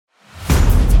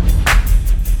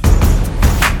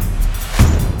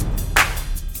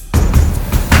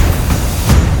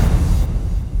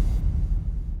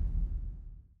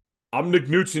I'm Nick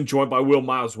Knudsen, joined by Will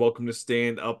Miles. Welcome to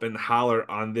Stand Up and Holler.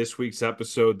 On this week's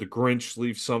episode, the Grinch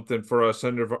leaves something for us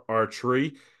under our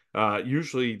tree.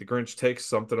 Usually the Grinch takes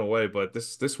something away, but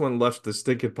this one left the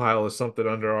stinking pile of something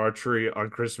under our tree on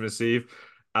Christmas Eve.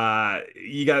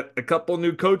 You got a couple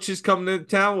new coaches coming into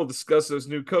town. We'll discuss those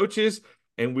new coaches,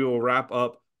 and we will wrap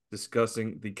up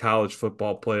discussing the college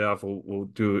football playoff. We'll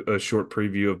do a short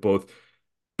preview of both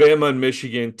Bama and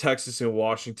Michigan, Texas and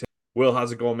Washington. Will,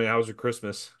 how's it going, man? How was your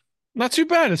Christmas? Not too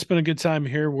bad. It's been a good time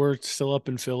here. We're still up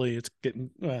in Philly. It's getting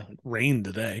rain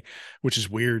today, which is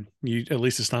weird. At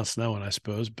least it's not snowing, I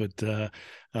suppose. But yeah,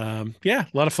 a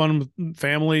lot of fun with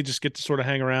family. Just get to sort of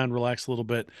hang around, relax a little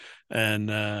bit, and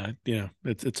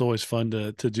it's always fun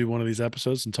to do one of these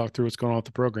episodes and talk through what's going on with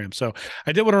the program. So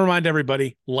I did want to remind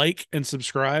everybody, like and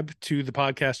subscribe to the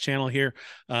podcast channel here.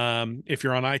 If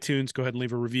you're on iTunes, go ahead and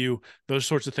leave a review. Those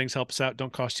sorts of things help us out.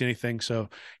 Don't cost you anything. So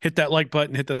hit that like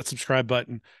button, hit that subscribe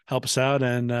button, help us out,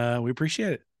 and we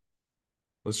appreciate it.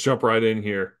 Let's jump right in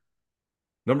here.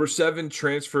 Number seven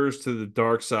transfers to the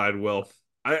dark side. Well,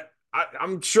 I,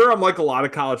 I'm sure I'm like a lot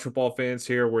of college football fans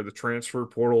here, where the transfer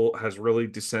portal has really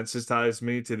desensitized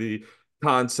me to the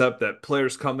concept that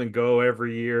players come and go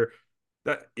every year.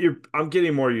 I'm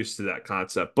getting more used to that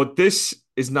concept, but this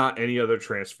is not any other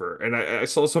transfer. And I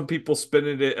saw some people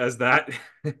spinning it as that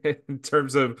in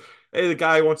terms of, hey, the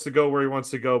guy wants to go where he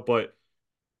wants to go, but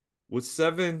with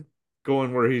seven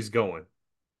going where he's going,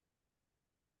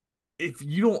 if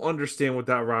you don't understand what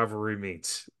that rivalry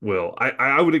means, Will,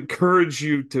 I would encourage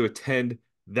you to attend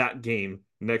that game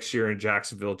next year in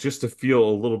Jacksonville just to feel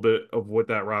a little bit of what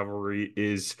that rivalry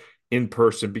is in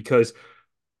person, because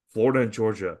Florida and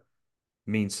Georgia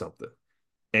means something.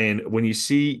 And when you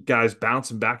see guys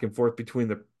bouncing back and forth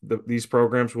between these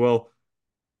programs, well,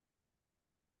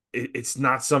 it's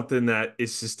not something that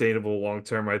is sustainable long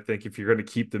term, I think, if you're going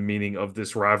to keep the meaning of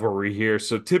this rivalry here.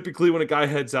 So typically when a guy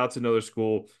heads out to another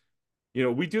school,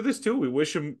 we do this too. We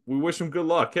wish him good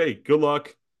luck. Hey, good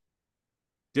luck.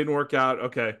 Didn't work out.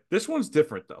 Okay. This one's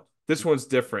different though. This one's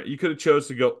different. You could have chose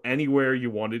to go anywhere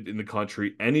you wanted in the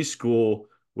country. Any school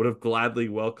would have gladly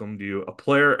welcomed you. A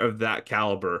player of that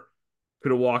caliber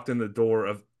could have walked in the door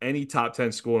of any top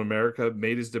 10 school in America,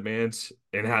 made his demands,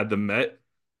 and had them met.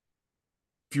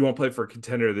 If you want to play for a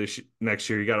contender this next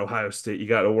year, you got Ohio State, you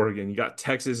got Oregon, you got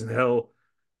Texas, and hell,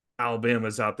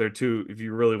 Alabama's out there too if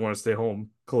you really want to stay home,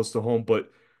 close to home.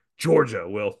 But Georgia,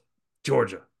 Will,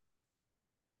 Georgia.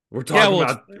 We're Yeah, talking well,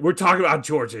 about we're talking about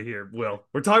Georgia here, Will.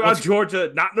 We're talking about it's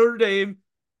Georgia, not Notre Dame,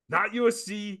 not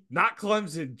USC, not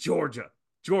Clemson, Georgia.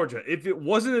 Georgia. If it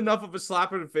wasn't enough of a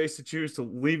slap in the face to choose to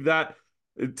leave that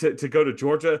to go to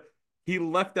Georgia, he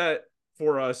left that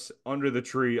for us under the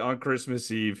tree on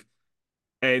Christmas Eve.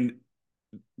 And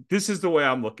this is the way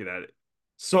I'm looking at it.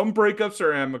 Some breakups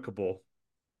are amicable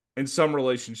and some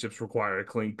relationships require a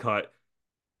clean cut.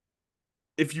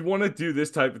 If you want to do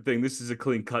this type of thing, this is a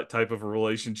clean cut type of a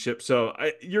relationship. So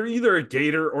you're either a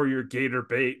gator or you're gator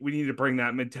bait. We need to bring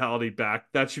that mentality back.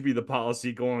 That should be the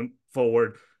policy going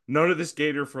forward. None of this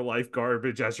gator for life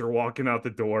garbage as you're walking out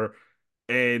the door.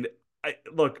 And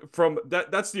look, from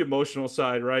that's the emotional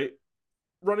side, right?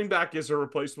 Running back is a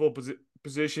replaceable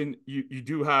position. You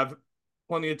do have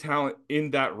plenty of talent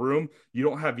in that room. You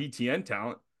don't have ETN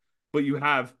talent, but you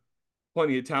have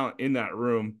plenty of talent in that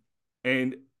room.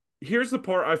 And here's the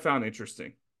part I found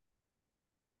interesting.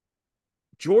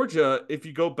 Georgia, if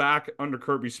you go back under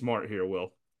Kirby Smart here,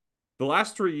 Will, the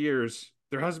last 3 years,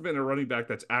 there hasn't been a running back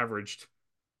that's averaged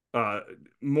uh,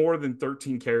 more than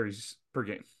 13 carries per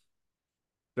game.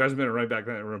 There hasn't been a running back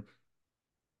in that room.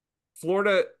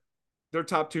 Florida, their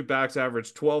top two backs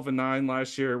averaged 12 and 9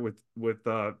 last year with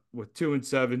 2 and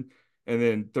 7, and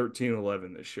then 13 and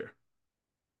 11 this year.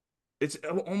 It's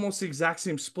almost the exact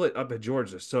same split up at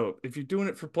Georgia. So if you're doing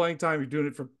it for playing time, you're doing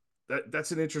it for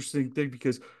that's an interesting thing,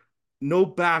 because no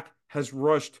back has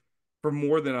rushed for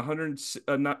more than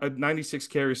 196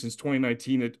 carries since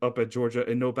 2019 up at Georgia,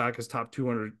 and no back has topped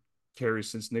 200 carries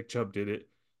since Nick Chubb did it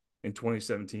in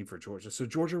 2017 for Georgia. So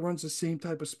Georgia runs the same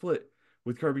type of split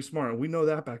with Kirby Smart, and we know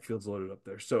that backfield's loaded up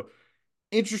there. So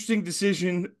interesting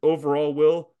decision overall,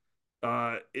 Will.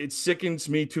 It sickens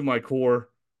me to my core,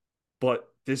 but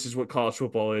this is what college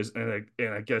football is, and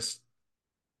I guess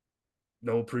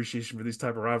no appreciation for these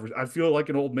type of rivalries. I feel like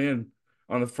an old man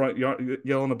on the front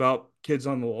yelling about kids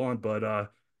on the lawn,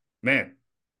 but man,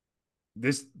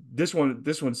 this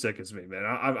one sickens me, man.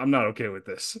 I'm not okay with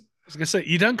this. was gonna say,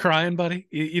 you done crying, buddy?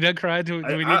 You done crying? Do we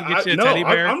need to get you a No, teddy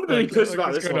bear? I'm gonna be Like, pissed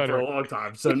about what's this going one on for a here? long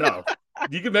time. So no.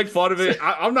 You can make fun of it.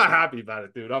 I'm not happy about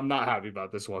it, dude. I'm not happy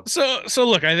about this one. So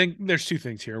look, I think there's two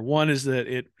things here. One is that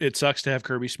it sucks to have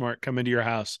Kirby Smart come into your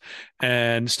house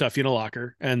and stuff you in a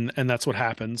locker, and that's what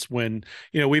happens when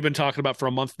we've been talking about for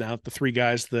a month now. The three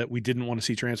guys that we didn't want to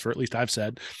see transfer, at least I've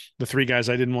said, the three guys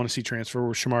I didn't want to see transfer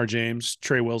were Shamar James,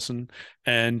 Trey Wilson,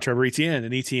 and Trevor Etienne.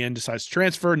 And Etienne decides to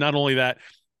transfer. Not only that,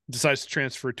 decides to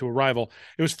transfer to a rival.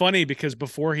 It was funny because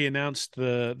before he announced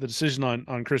the decision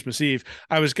on Christmas Eve,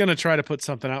 I was going to try to put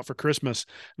something out for Christmas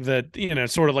that,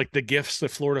 sort of like the gifts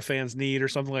that Florida fans need or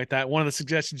something like that. One of the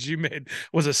suggestions you made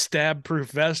was a stab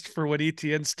proof vest for when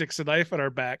ETN sticks a knife in our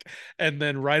back. And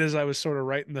then right as I was sort of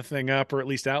writing the thing up, or at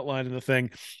least outlining the thing,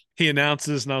 he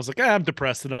announces, and I was like, I'm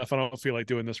depressed enough. I don't feel like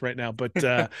doing this right now. But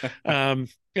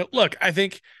look, I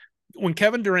think when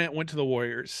Kevin Durant went to the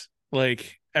Warriors,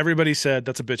 like everybody said,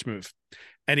 that's a bitch move.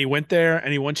 And he went there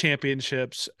and he won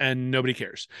championships and nobody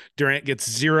cares. Durant gets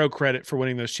zero credit for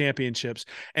winning those championships.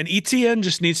 And ETN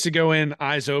just needs to go in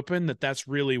eyes open that that's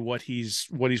really what he's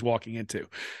walking into.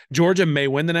 Georgia may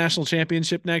win the national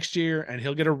championship next year and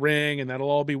he'll get a ring and that'll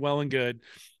all be well and good,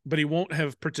 but he won't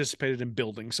have participated in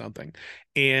building something.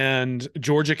 And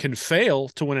Georgia can fail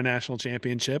to win a national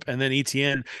championship, and then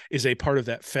ETN is a part of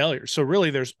that failure. So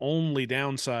really there's only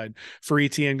downside for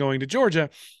ETN going to Georgia,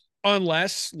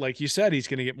 unless, like you said, he's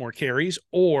going to get more carries,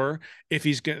 or if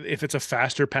it's a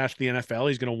faster path to the NFL,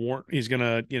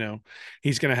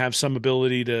 he's going to have some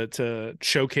ability to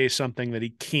showcase something that he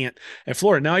can't at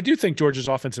Florida. Now, I do think Georgia's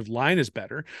offensive line is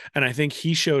better, and I think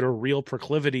he showed a real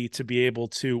proclivity to be able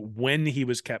to, when he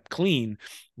was kept clean,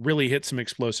 really hit some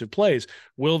explosive plays.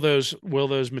 Will those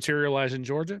materialize in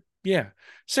Georgia? Yeah.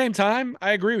 Same time,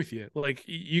 I agree with you. Like,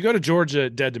 you go to Georgia,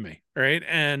 dead to me, right?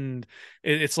 And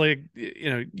it's like,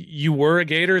 you were a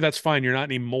Gator, that's fine. You're not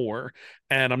anymore.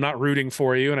 And I'm not rooting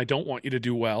for you, and I don't want you to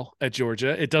do well at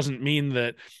Georgia. It doesn't mean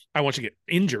that I want you to get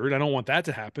injured. I don't want that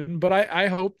to happen. But I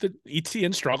hope that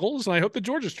ETN struggles, and I hope that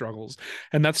Georgia struggles.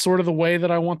 And that's sort of the way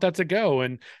that I want that to go.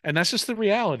 And that's just the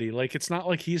reality. Like, it's not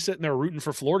like he's sitting there rooting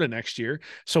for Florida next year.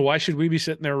 So why should we be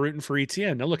sitting there rooting for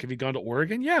ETN? Now, look, if you've gone to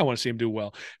Oregon, yeah, I want to see him do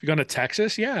well. If you've gone to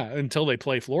Texas, yeah, until they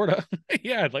play Florida,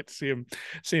 yeah, I'd like to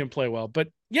see him play well. But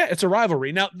yeah, it's a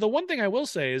rivalry. Now, the one thing I will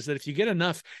say is that if you get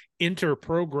enough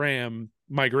inter-program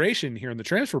migration here in the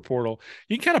transfer portal,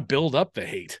 you can kind of build up the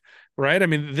hate, right? I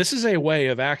mean, this is a way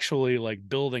of actually like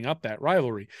building up that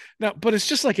rivalry. Now, but it's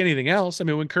just like anything else. I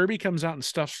mean, when Kirby comes out and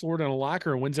stuffs Florida in a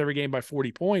locker and wins every game by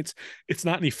 40 points, it's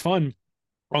not any fun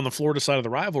on the Florida side of the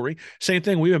rivalry. Same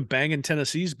thing. We've been banging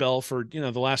Tennessee's bell for,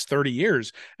 the last 30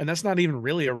 years. And that's not even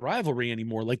really a rivalry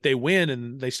anymore. Like, they win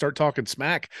and they start talking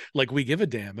smack like we give a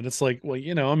damn. And it's like, well,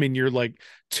 I mean, you're like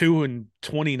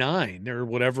 2-29 or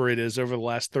whatever it is over the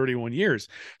last 31 years.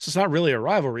 So it's not really a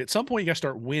rivalry. At some point, you got to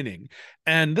start winning.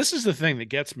 And this is the thing that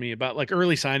gets me about, like,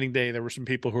 early signing day. There were some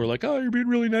people who were like, oh, you're being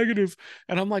really negative.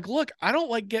 And I'm like, look, I don't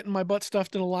like getting my butt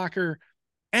stuffed in a locker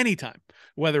anytime,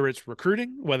 whether it's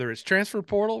recruiting, whether it's transfer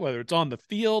portal, whether it's on the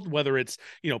field, whether it's,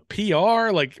 PR,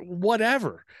 like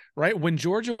whatever, right? When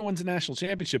Georgia wins a national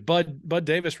championship, Bud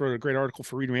Davis wrote a great article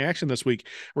for Read and Reaction this week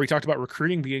where he talked about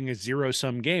recruiting being a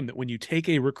zero-sum game, that when you take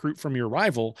a recruit from your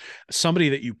rival, somebody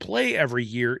that you play every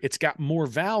year, it's got more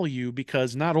value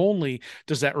because not only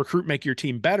does that recruit make your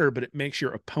team better, but it makes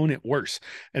your opponent worse.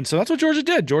 And so that's what Georgia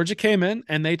did. Georgia came in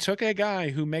and they took a guy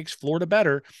who makes Florida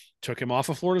better, took him off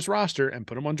of Florida's roster and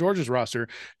put him on Georgia's roster.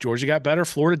 Georgia got better,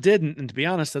 Florida didn't. And to be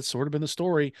honest, that's sort of been the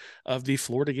story of the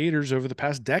Florida Gators over the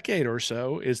past decade or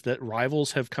so, is that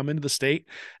rivals have come into the state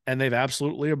and they've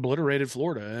absolutely obliterated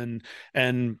Florida.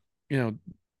 And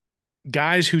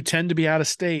guys who tend to be out of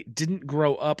state didn't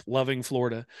grow up loving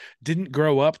Florida, didn't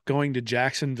grow up going to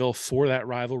Jacksonville for that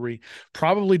rivalry,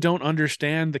 probably don't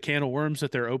understand the can of worms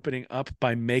that they're opening up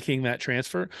by making that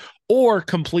transfer, or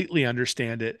completely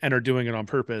understand it and are doing it on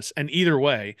purpose. And either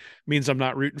way means I'm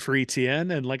not rooting for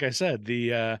ETN. And like I said,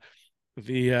 the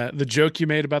joke you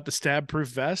made about the stab proof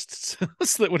vest,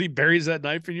 so that when he buries that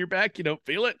knife in your back, you don't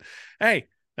feel it. Hey,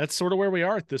 that's sort of where we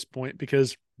are at this point,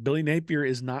 because Billy Napier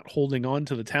is not holding on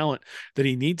to the talent that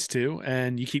he needs to.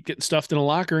 And you keep getting stuffed in a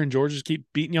locker and Georgia's keep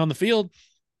beating you on the field.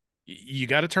 You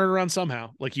got to turn around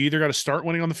somehow. Like, you either got to start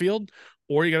winning on the field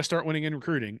or you got to start winning in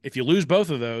recruiting. If you lose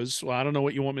both of those, well, I don't know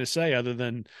what you want me to say other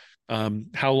than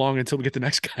how long until we get the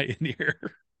next guy in here.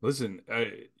 Listen,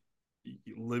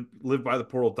 live by the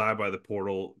portal, die by the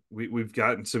portal. We've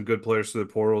gotten some good players through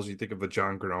the portals. You think of a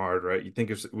John Grenard, right? You think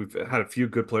of, we've had a few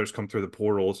good players come through the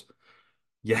portals.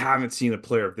 You haven't seen a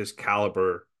player of this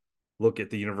caliber look at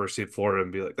the University of Florida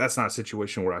and be like, that's not a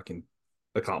situation where I can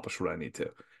accomplish what I need to.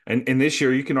 And this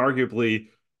year, you can arguably,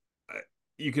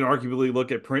 you can arguably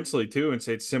look at Princely too and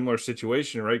say it's similar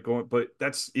situation, right? Going, but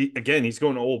again, he's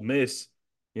going to Ole Miss.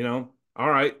 You know, all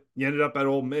right, you ended up at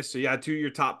Ole Miss, so you had two of your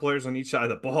top players on each side of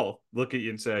the ball. Look at you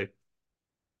and say,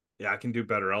 yeah, I can do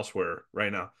better elsewhere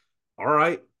right now. All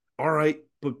right, all right,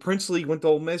 but Princely went to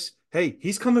Ole Miss. Hey,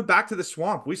 he's coming back to the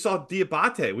swamp. We saw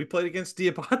Diabate. We played against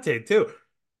Diabate too.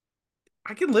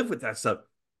 I can live with that stuff.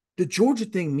 The Georgia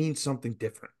thing means something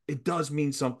different. It does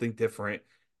mean something different.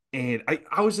 And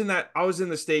I was in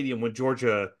the stadium when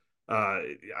Georgia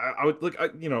I would look I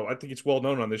think it's well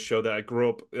known on this show that I grew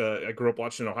up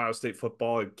watching Ohio State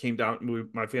football. I came down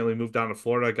my family moved down to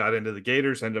Florida. I got into the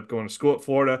Gators, ended up going to school at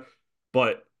Florida.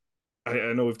 But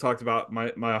I know we've talked about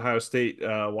my Ohio State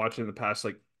watching in the past.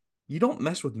 Like, you don't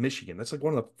mess with Michigan. That's like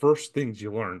one of the first things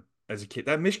you learn as a kid.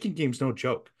 That Michigan game's no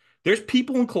joke. There's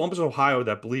people in Columbus, Ohio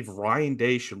that believe Ryan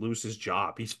Day should lose his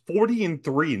job. He's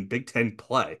 40-3 in Big Ten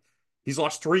play. He's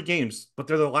lost 3 games, but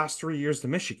they're the last 3 years to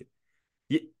Michigan.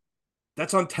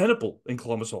 That's untenable in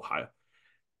Columbus, Ohio.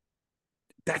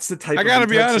 That's the type I of got to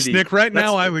be honest, intensity. Nick. Right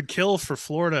now, That's I would kill for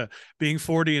Florida being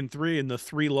 40-3 and the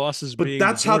 3 losses But being to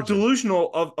that's how Georgia. delusional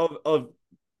of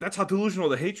that's how delusional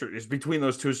the hatred is between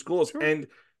those two schools. Sure. And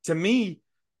to me,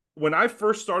 when I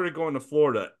first started going to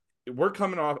Florida, we're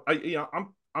coming off.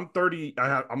 I'm 30.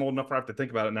 I'm old enough where I have to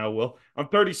think about it now. Will I'm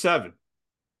 37,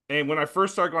 and when I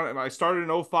first started going, I started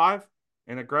in '05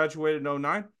 and I graduated in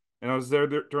 '09, and I was there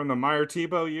during the Meyer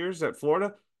Tebow years at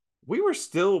Florida. We were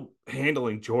still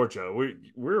handling Georgia. We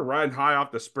were riding high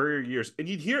off the Spurrier years, and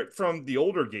you'd hear it from the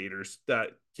older Gators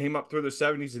that came up through the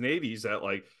 '70s and '80s that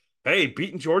like, hey,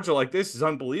 beating Georgia like this is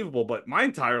unbelievable. But my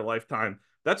entire lifetime,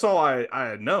 that's all I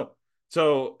had known.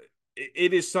 So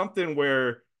it is something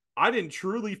where I didn't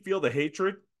truly feel the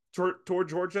hatred toward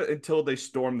Georgia until they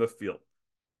stormed the field.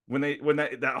 When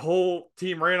that whole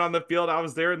team ran on the field, I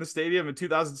was there in the stadium in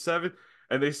 2007,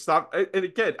 and they stopped. And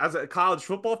again, as a college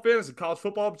football fan, as a college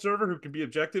football observer who can be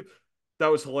objective, that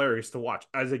was hilarious to watch.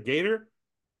 As a Gator,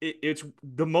 it's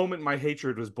the moment my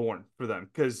hatred was born for them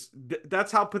because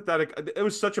that's how pathetic. It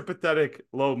was such a pathetic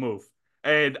low move,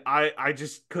 and I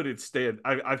just couldn't stand.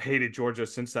 I've hated Georgia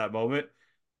since that moment,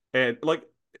 and like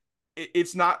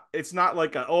it's not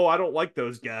like oh, I don't like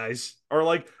those guys, or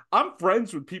like I'm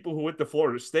friends with people who went to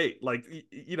Florida State. Like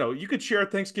you could share a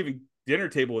Thanksgiving dinner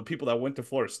table with people that went to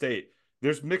Florida State.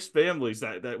 There's mixed families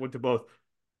that went to both.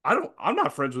 I'm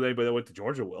not friends with anybody that went to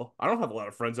Georgia. Will I don't have a lot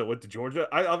of friends that went to Georgia.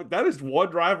 That is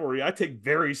one rivalry I take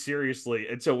very seriously.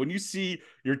 And so when you see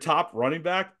your top running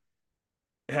back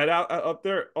head out up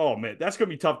there, oh man, that's gonna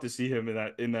be tough to see him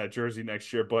in that jersey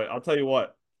next year. But I'll tell you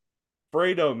what,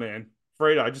 Fredo, man,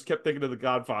 Fredo. I just kept thinking of the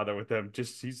Godfather with him.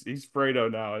 Just he's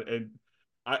Fredo now, and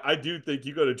I do think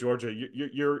you go to Georgia,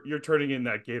 you're turning in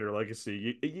that Gator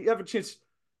legacy. You have a chance.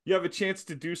 You have a chance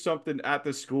to do something at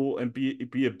the school and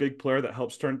be a big player that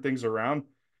helps turn things around,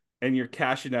 and you're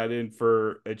cashing that in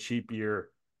for a cheap year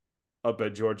up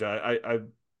at Georgia.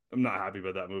 I'm not happy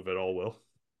about that move at all. Will.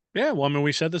 Yeah, well, I mean,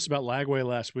 we said this about Lagway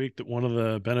last week that one of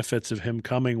the benefits of him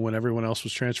coming when everyone else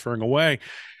was transferring away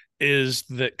is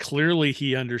that clearly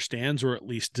he understands or at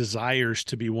least desires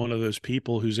to be one of those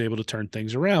people who's able to turn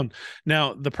things around.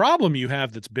 Now, the problem you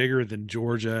have that's bigger than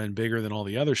Georgia and bigger than all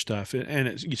the other stuff,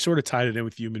 and you sort of tied it in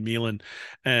with Human Milan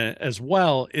as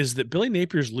well, is that Billy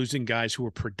Napier's losing guys who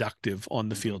are productive on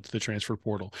the field to the transfer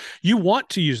portal. You want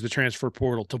to use the transfer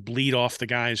portal to bleed off the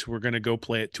guys who are going to go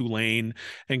play at Tulane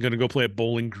and going to go play at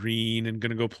Bowling Green and going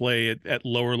to go play at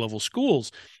lower level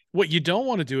schools. What you don't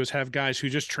want to do is have guys who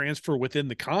just transfer within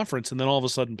the conference and then all of a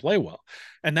sudden play well.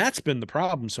 And that's been the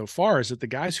problem so far, is that the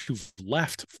guys who've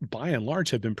left by and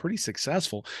large have been pretty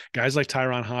successful. Guys like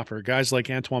Tyron Hopper, guys like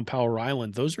Antoine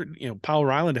Powell-Ryland. Those are,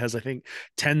 Powell-Ryland has, I think,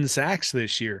 10 sacks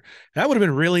this year. That would have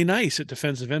been really nice at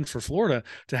defensive end for Florida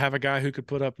to have a guy who could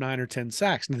put up 9 or 10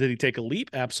 sacks. And did he take a leap?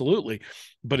 Absolutely.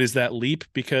 But is that leap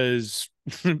because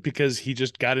he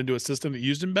just got into a system that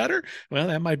used him better? Well,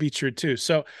 that might be true too.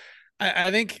 So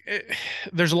I think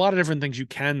there's a lot of different things you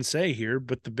can say here,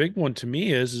 but the big one to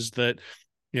me is that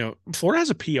Florida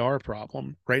has a PR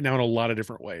problem right now in a lot of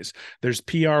different ways. There's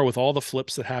PR with all the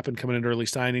flips that happened coming into early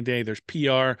signing day. There's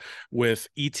PR with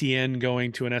ETN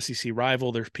going to an SEC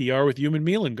rival. There's PR with Human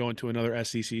Milan going to another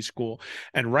SEC school.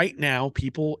 And right now,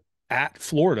 people at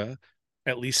Florida,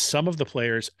 at least some of the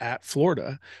players at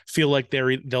Florida, feel like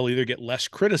they'll either get less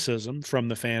criticism from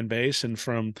the fan base and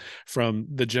from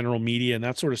the general media and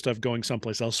that sort of stuff going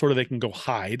someplace else, sort of they can go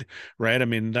hide, right? I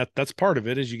mean, that's part of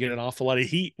it, is you get an awful lot of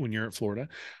heat when you're at Florida.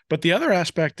 But the other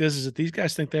aspect is that these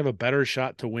guys think they have a better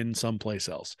shot to win someplace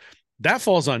else. That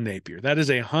falls on Napier. That is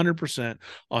 100%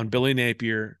 on Billy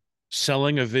Napier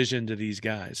selling a vision to these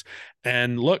guys.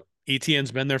 And look,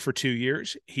 ETN's been there for 2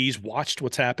 years. He's watched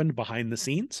what's happened behind the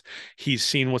scenes. He's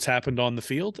seen what's happened on the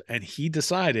field, and he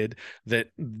decided that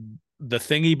the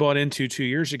thing he bought into 2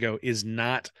 years ago is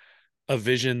not a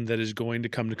vision that is going to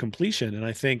come to completion. And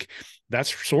I think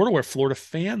that's sort of where Florida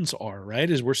fans are, right?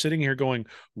 Is we're sitting here going,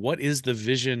 what is the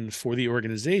vision for the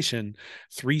organization?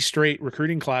 3 straight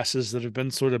recruiting classes that have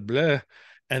been sort of bleh.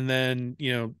 And then,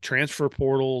 transfer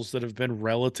portals that have been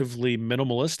relatively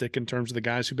minimalistic in terms of the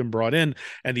guys who've been brought in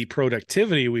and the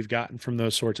productivity we've gotten from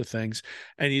those sorts of things.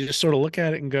 And you just sort of look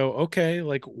at it and go, okay,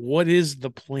 like, what is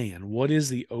the plan? What is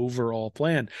the overall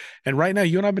plan? And right now,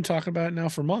 you and I have been talking about it now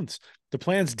for months. The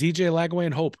plan's DJ Lagway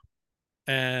and Hope.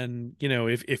 And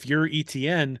if you're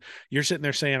ETN, you're sitting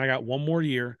there saying, I got one more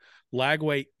year.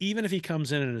 Lagway, even if he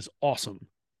comes in and is awesome,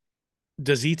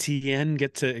 does ETN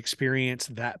get to experience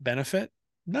that benefit?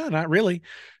 No, not really.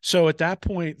 So at that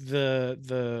point,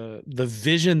 the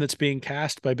vision that's being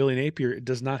cast by Billy Napier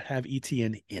does not have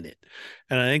ETN in it.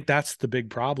 And I think that's the big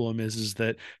problem is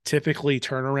that typically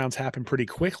turnarounds happen pretty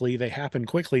quickly. They happen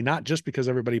quickly, not just because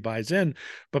everybody buys in,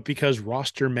 but because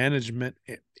roster management,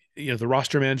 the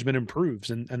roster management improves,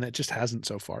 and that just hasn't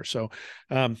so far. So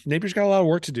Napier's got a lot of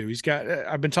work to do.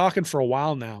 I've been talking for a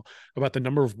while now about the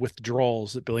number of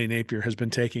withdrawals that Billy Napier has been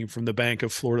taking from the bank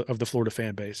of the Florida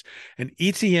fan base. And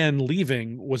ETN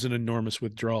leaving was an enormous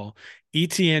withdrawal.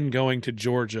 ETN going to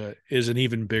Georgia is an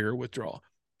even bigger withdrawal.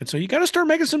 And so you got to start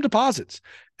making some deposits.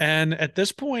 And at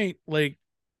this point,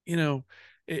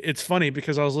 it's funny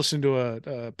because I was listening to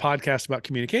a podcast about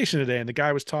communication today, and the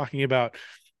guy was talking about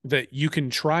that you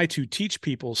can try to teach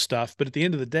people stuff, but at the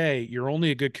end of the day, you're only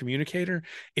a good communicator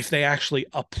if they actually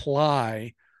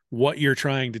apply what you're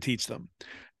trying to teach them.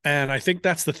 And I think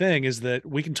that's the thing is that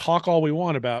we can talk all we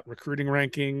want about recruiting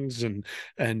rankings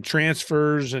and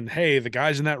transfers and hey, the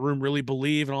guys in that room really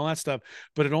believe and all that stuff,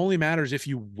 but it only matters if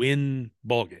you win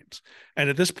ball games. And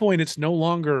at this point, it's no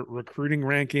longer recruiting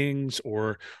rankings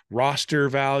or roster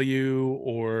value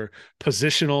or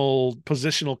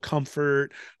positional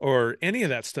comfort or any of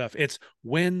that stuff. It's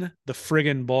win the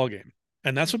friggin' ball game.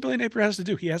 And that's what Billy Napier has to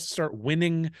do. He has to start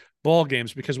winning ball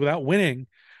games because without winning,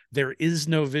 there is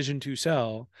no vision to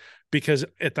sell because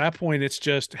at that point it's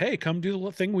just, hey, come do the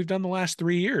thing we've done the last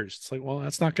 3 years. It's like, well,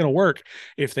 that's not going to work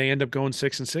if they end up going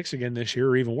 6-6 again this year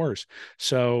or even worse.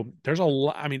 So there's a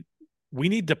lot. I mean, we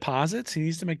need deposits. He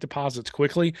needs to make deposits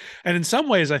quickly. And in some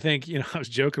ways, I think, I was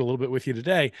joking a little bit with you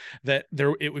today that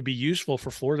it would be useful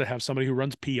for Florida to have somebody who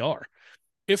runs PR,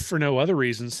 if for no other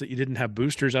reasons that you didn't have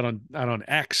boosters out on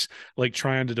X, like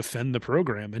trying to defend the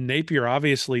program. And Napier,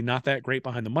 obviously not that great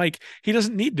behind the mic. He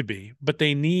doesn't need to be, but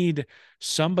they need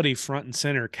somebody front and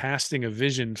center casting a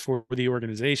vision for the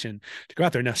organization to go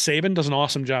out there. Now, Saban does an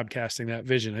awesome job casting that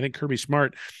vision. I think Kirby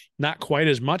Smart, not quite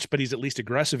as much, but he's at least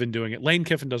aggressive in doing it. Lane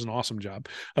Kiffin does an awesome job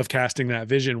of casting that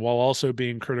vision while also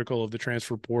being critical of the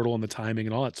transfer portal and the timing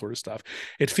and all that sort of stuff.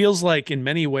 It feels like in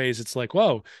many ways, it's like,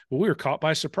 whoa, well, we were caught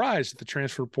by surprise that the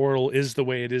transfer portal is the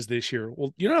way it is this year.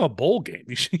 Well, you don't have a bowl game.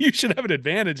 You should have an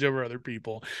advantage over other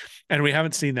people. And we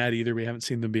haven't seen that either. We haven't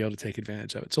seen them be able to take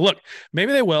advantage of it. So look,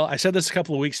 maybe they will. I said this a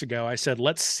couple of weeks ago. I said,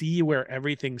 let's see where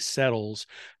everything settles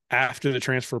after the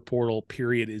transfer portal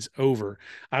period is over.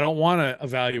 I don't want to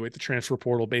evaluate the transfer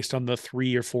portal based on the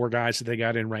 3 or 4 guys that they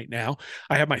got in right now.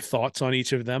 I have my thoughts on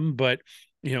each of them, but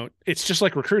it's just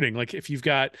like recruiting. Like if you've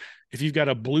got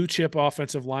a blue chip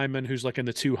offensive lineman who's like in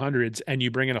the 200s and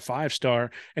you bring in a 5-star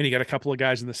and you got a couple of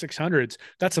guys in the 600s,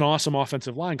 that's an awesome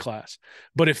offensive line class.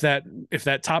 But if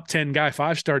that top 10 guy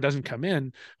 5-star doesn't come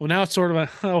in, well, now it's sort of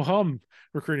a hum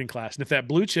recruiting class. And if that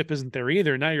blue chip isn't there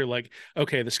either, now you're like,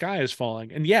 okay, the sky is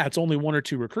falling. And yeah, it's only 1 or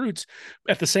 2 recruits.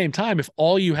 At the same time, if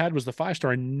all you had was the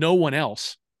 5-star and no one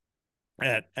else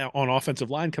on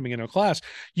offensive line coming into a class,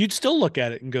 you'd still look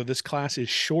at it and go, this class is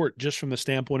short just from the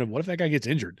standpoint of what if that guy gets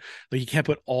injured? Like you can't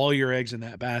put all your eggs in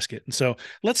that basket. And so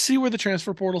let's see where the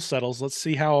transfer portal settles. Let's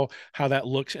see how that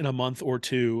looks in a month or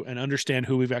two and understand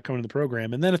who we've got coming to the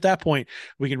program. And then at that point,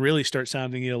 we can really start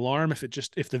sounding the alarm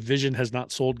if the vision has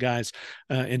not sold guys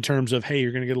in terms of, hey,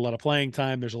 you're going to get a lot of playing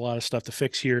time. There's a lot of stuff to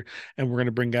fix here and we're going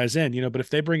to bring guys in, but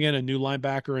if they bring in a new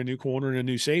linebacker, a new corner, and a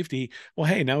new safety, well,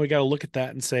 hey, now we got to look at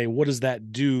that and say, what does that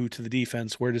do to the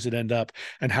defense? Where does it end up?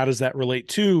 And how does that relate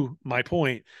to my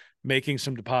point, making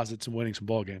some deposits and winning some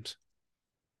ball games?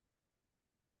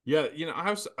 Yeah,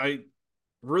 I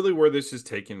really where this is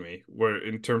taking me, where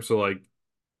in terms of like,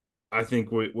 I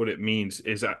think what it means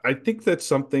is I think that's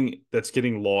something that's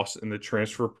getting lost in the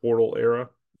transfer portal era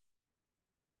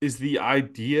is the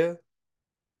idea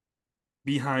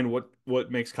behind what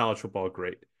makes college football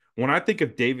great. When I think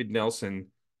of David Nelson,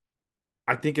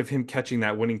 I think of him catching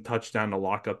that winning touchdown to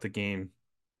lock up the game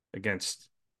against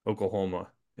Oklahoma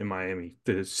in Miami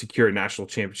to secure a national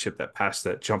championship that passed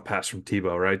that jump pass from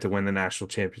Tebow, right, to win the national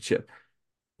championship.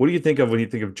 What do you think of when you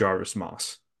think of Jarvis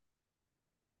Moss?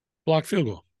 Block field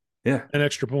goal, Yeah, an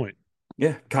extra point.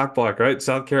 yeah, cock block, right?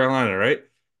 South Carolina, right?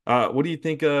 What do you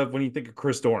think of when you think of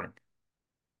Chris Doering?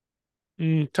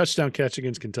 Touchdown catch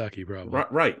against Kentucky, probably.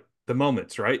 Right, the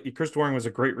moments, right? Chris Doering was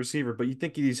a great receiver, but you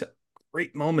think of these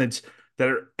great moments that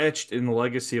are etched in the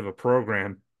legacy of a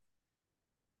program.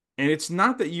 And it's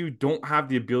not that you don't have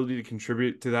the ability to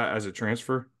contribute to that as a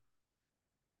transfer,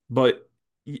 but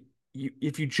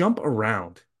if you jump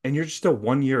around and you're just a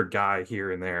 1 year guy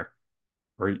here and there,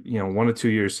 or 1 to 2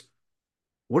 years,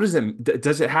 what does it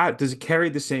does it carry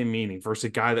the same meaning versus a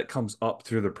guy that comes up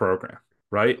through the program,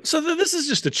 right? So this is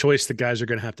just a choice the guys are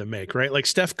going to have to make, right? Like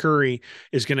Steph Curry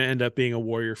is going to end up being a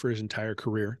Warrior for his entire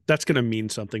career. That's going to mean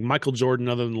something. Michael Jordan,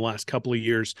 other than the last couple of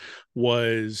years,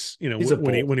 was He's a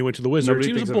when bull. he went to the Wizards, Nobody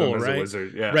he was a thinks of him bull, as a right?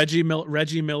 wizard. Yeah,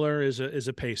 Reggie Miller is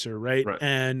a pacer, right? right.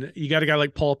 And you got a guy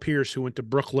like Paul Pierce who went to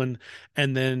Brooklyn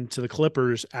and then to the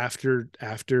Clippers after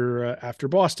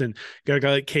Boston. Got a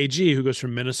guy like KG who goes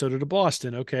from Minnesota to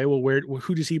Boston. Okay, well,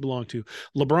 who does he belong to?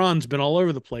 LeBron's been all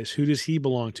over the place. Who does he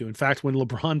belong to? In fact, when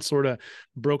LeBron sort of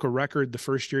broke a record the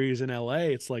first year he was in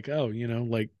LA, it's like, oh,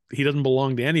 like he doesn't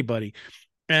belong to anybody.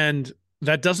 And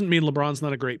that doesn't mean LeBron's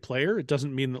not a great player. It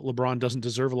doesn't mean that LeBron doesn't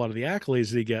deserve a lot of the accolades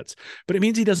that he gets, but it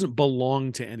means he doesn't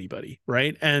belong to anybody,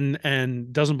 right?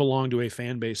 And doesn't belong to a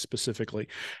fan base specifically.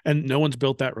 And no one's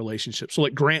built that relationship. So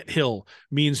like Grant Hill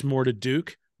means more to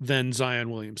Duke than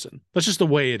Zion Williamson. That's just the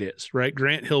way it is, right?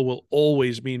 Grant Hill will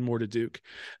always mean more to Duke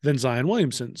than Zion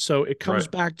Williamson. So Right. it comes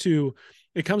back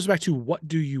to what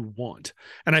do you want?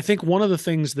 And I think one of the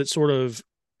things that sort of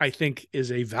I think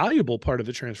is a valuable part of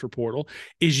the transfer portal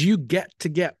is you get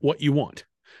what you want,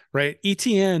 right?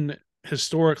 ETN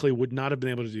historically would not have been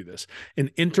able to do this.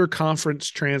 An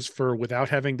interconference transfer without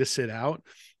having to sit out.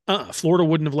 Florida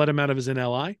wouldn't have let him out of his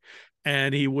NLI,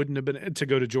 and he wouldn't have been to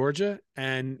go to Georgia,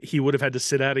 and he would have had to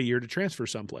sit out a year to transfer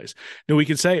someplace. Now we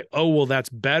could say, oh, well, that's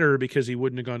better because he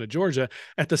wouldn't have gone to Georgia.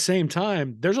 At the same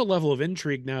time, there's a level of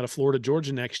intrigue now to Florida,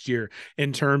 Georgia next year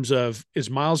in terms of are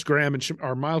Miles Graham and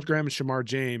Shamar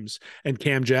James and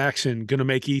Cam Jackson going to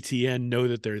make ETN know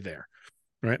that they're there?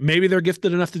 Right. Maybe they're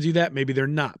gifted enough to do that. Maybe they're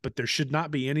not, but there should not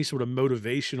be any sort of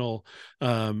motivational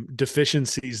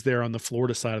deficiencies there on the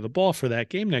Florida side of the ball for that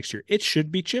game next year. It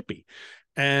should be chippy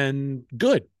and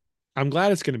good. I'm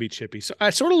glad it's going to be chippy. So I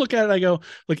sort of look at it. I go,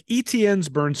 look, ETN's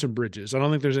burned some bridges. I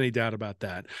don't think there's any doubt about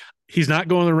that. He's not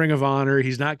going to the Ring of Honor.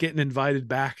 He's not getting invited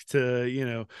back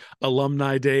to,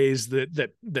 alumni days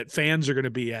that fans are going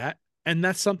to be at. And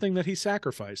that's something that he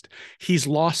sacrificed. He's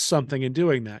lost something in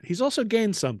doing that. He's also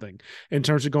gained something in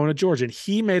terms of going to Georgia. And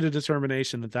he made a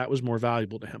determination that that was more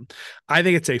valuable to him. I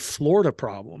think it's a Florida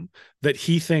problem that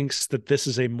he thinks that this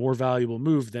is a more valuable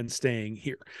move than staying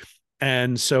here.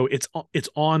 And so it's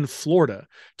on Florida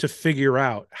to figure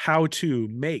out how to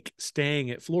make staying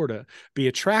at Florida be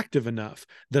attractive enough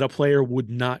that a player would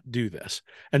not do this.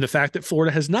 And the fact that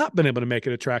Florida has not been able to make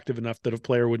it attractive enough that a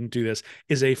player wouldn't do this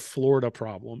is a Florida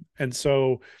problem. And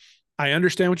so I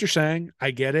understand what you're saying. I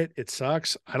get it. It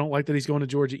sucks. I don't like that he's going to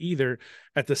Georgia either.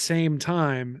 At the same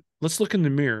time, let's look in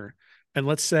the mirror. And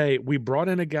let's say we brought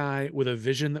in a guy with a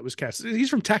vision that was cast. He's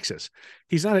from Texas.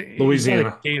 He's not a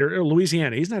Louisiana. Gator or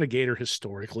Louisiana. He's not a Gator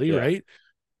historically, Yeah. right?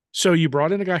 So you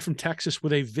brought in a guy from Texas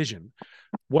with a vision.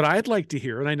 What I'd like to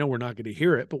hear, and I know we're not going to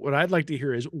hear it, but what I'd like to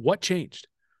hear is what changed?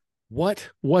 What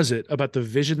was it about the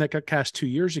vision that got cast 2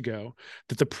 years ago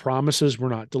that the promises were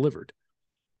not delivered?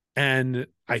 And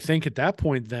I think at that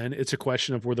point, then it's a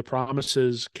question of were the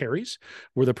promises carries,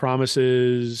 were the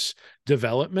promises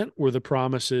development, were the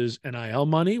promises NIL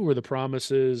money, were the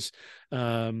promises,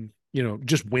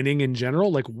 just winning in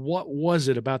general. Like, what was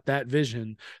it about that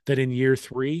vision that in year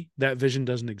 3, that vision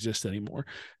doesn't exist anymore?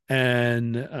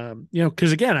 And,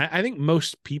 because again, I think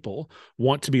most people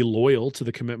want to be loyal to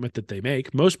the commitment that they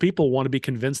make. Most people want to be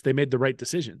convinced they made the right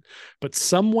decision, but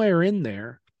somewhere in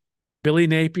there, Billy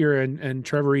Napier and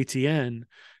Trevor Etienne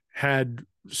had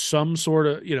some sort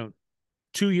of,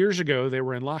 2 years ago, they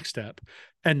were in lockstep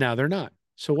and now they're not.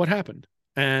 So what happened?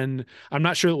 And I'm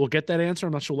not sure that we'll get that answer.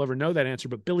 I'm not sure we'll ever know that answer,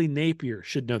 but Billy Napier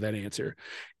should know that answer.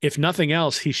 If nothing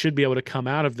else, he should be able to come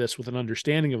out of this with an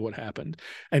understanding of what happened.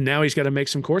 And now he's got to make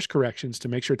some course corrections to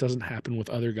make sure it doesn't happen with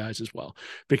other guys as well.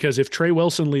 Because if Trey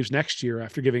Wilson leaves next year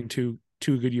after giving two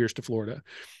good years to Florida,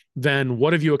 then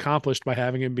what have you accomplished by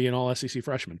having him be an all SEC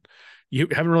freshman? You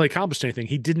haven't really accomplished anything.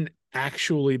 He didn't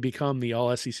actually become the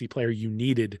all SEC player you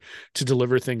needed to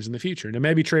deliver things in the future. Now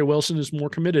maybe Trey Wilson is more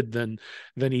committed than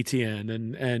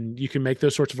ETN, and you can make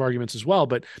those sorts of arguments as well.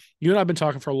 But you and I've been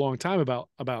talking for a long time about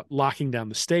locking down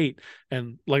the state.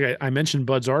 And like I mentioned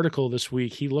Bud's article this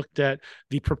week, he looked at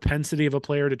the propensity of a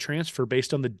player to transfer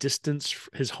based on the distance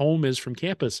his home is from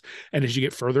campus. And as you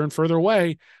get further and further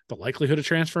away, the likelihood of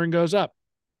transferring goes up.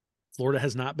 Florida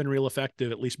has not been real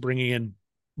effective, at least bringing in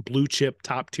blue chip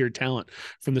top tier talent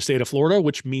from the state of Florida,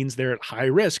 which means they're at high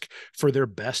risk for their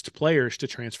best players to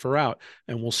transfer out.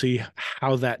 And we'll see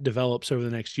how that develops over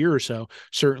the next year or so.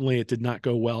 Certainly it did not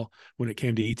go well when it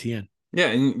came to ETN. Yeah,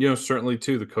 and certainly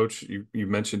too, the coach you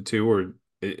mentioned too, or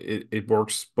it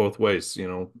works both ways.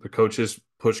 The coaches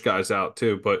push guys out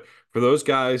too, but for those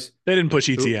guys They didn't push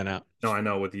who, ETN out. no, I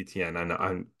know with ETN, I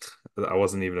know I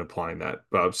wasn't even applying that,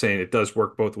 but I'm saying it does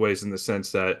work both ways in the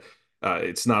sense that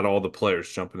it's not all the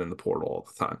players jumping in the portal all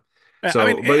the time.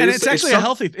 I mean, So, but and it's it's actually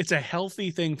some it's a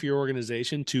healthy thing for your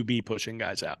organization to be pushing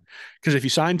guys out. Because if you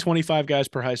sign 25 guys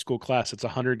per high school class, it's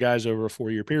 100 guys over a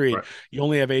 4-year period. right. You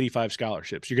only have 85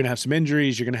 scholarships. You're going to have some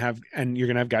injuries. You're going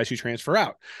to have guys who transfer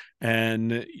out.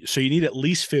 And so you need at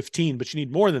least 15, but you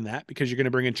need more than that because you're going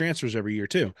to bring in transfers every year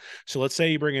too. So let's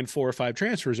say you bring in 4 or 5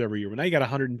 transfers every year. Well, now you got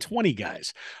 120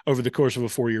 guys over the course of a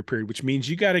 4-year period, which means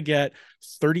you got to get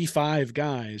 35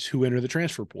 guys who enter the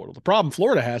transfer portal. The problem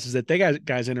Florida has is that they got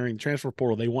guys entering the transfer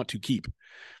portal they want to keep.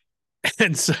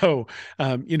 And so,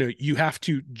 you have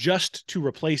to just to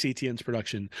replace ATN's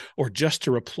production or just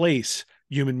to replace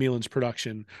Human Milan's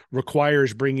production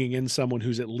requires bringing in someone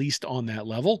who's at least on that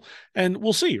level. And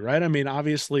we'll see, right? I mean,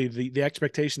 obviously the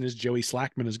expectation is Joey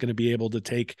Slackman is going to be able to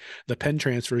take the Penn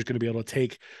transfer, is going to be able to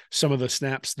take some of the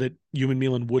snaps that Human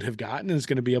Milan would have gotten and is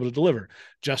going to be able to deliver.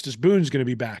 Justice Boone's going to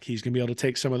be back. He's going to be able to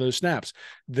take some of those snaps.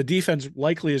 The defense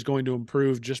likely is going to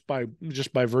improve just by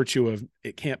virtue of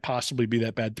it can't possibly be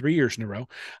that bad 3 years in a row.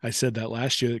 I said that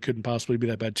last year. It couldn't possibly be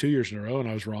that bad 2 years in a row, and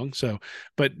I was wrong. So,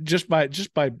 but just by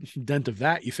dent of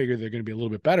that, you figure they're going to be a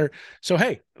little bit better. So,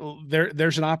 hey,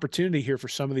 there's an opportunity here for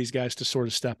some of these guys to sort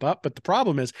of step up. But the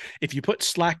problem is if you put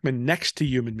Slackman next to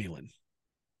Human Milan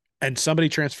and somebody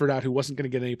transferred out who wasn't going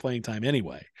to get any playing time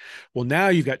anyway, well, now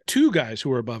you've got 2 guys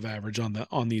who are above average on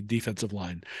the defensive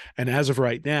line. And as of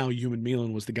right now, Human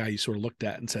Milan was the guy you sort of looked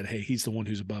at and said, hey, he's the one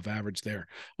who's above average there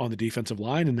on the defensive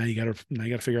line. And now you got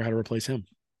to figure out how to replace him.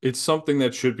 It's something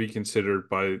that should be considered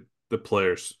by the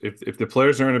players. If the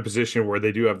players are in a position where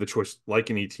they do have the choice, like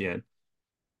an ETN,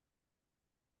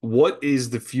 what is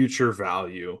the future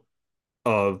value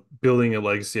of building a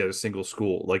legacy at a single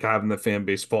school, like having the fan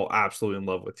base fall absolutely in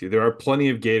love with you? There are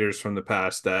plenty of Gators from the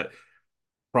past that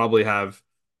probably have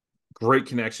great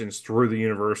connections through the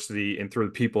university and through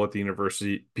the people at the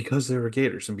university because they were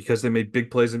Gators and because they made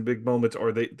big plays in big moments,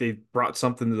 or they brought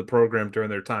something to the program during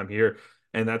their time here.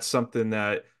 And that's something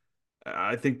that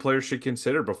I think players should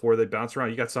consider before they bounce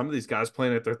around. You got some of these guys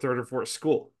playing at their 3rd or 4th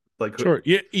school. Like, Sure.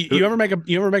 You ever make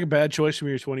a bad choice when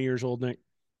you're 20 years old, Nick?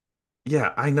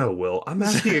 yeah, I know, Will. I'm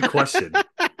asking a question.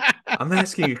 I'm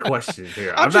asking a question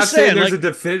here. I'm I'm not just saying saying, there's like, a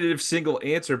definitive single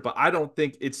answer, but I don't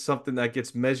think it's something that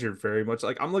gets measured very much.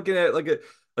 Like I'm looking at like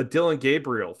a Dylan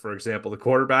Gabriel, for example, the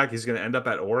quarterback. He's going to end up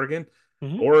at Oregon,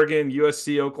 mm-hmm.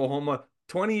 USC, Oklahoma.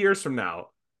 20 years from now,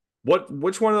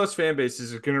 which one of those fan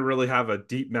bases is going to really have a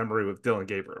deep memory with Dylan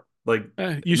Gabriel? Like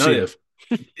none of UCF.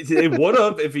 it would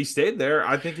have if he stayed there.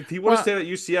 I think if he would have Well, stayed at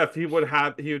UCF,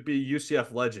 he would be a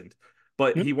UCF legend.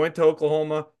 But yep. he went to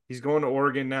Oklahoma. He's going to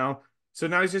Oregon now. So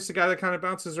now he's just a guy that kind of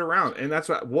bounces around. And that's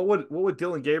what would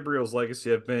Dylan Gabriel's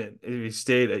legacy have been if he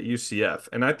stayed at UCF?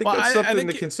 And I think Well, that's I something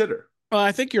think to consider. well,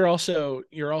 I think you're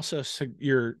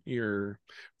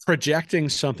projecting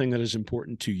something that is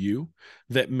important to you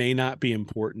that may not be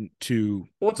important to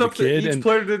Well, it's the up to kid, each and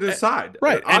player to decide.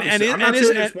 right, Obviously, I'm not is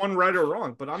saying it's one right or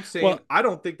wrong, but I'm saying well, I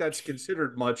don't think that's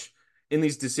considered much in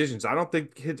these decisions. I don't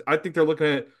think kids. I think they're looking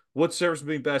at what serves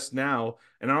me best now,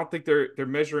 and I don't think they're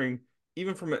measuring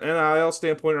even from an NIL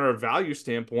standpoint or a value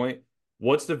standpoint.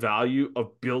 What's the value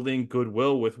of building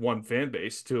goodwill with one fan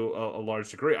base to a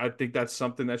large degree? I think that's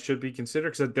something that should be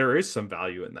considered because there is some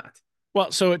value in that.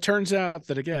 well, so it turns out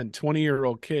that again,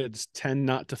 20-year-old kids tend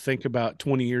not to think about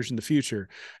 20 years in the future.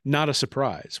 Not a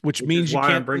surprise, which Which is means you why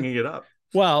I'm can't. bringing it up.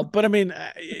 Well, but I mean,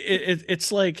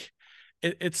 it's like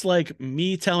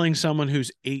me telling someone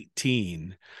who's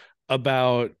 18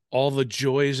 about all the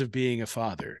joys of being a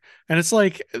father. And it's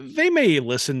like they may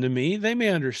listen to me, they may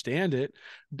understand it,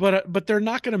 but they're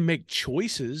not going to make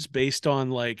choices based on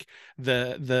like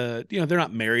they're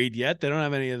not married yet. They don't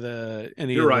have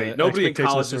any You're of right. the Nobody in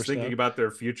expectations college sort is of thinking stuff. about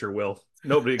their future, Will.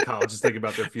 Nobody in college is thinking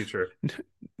about their future.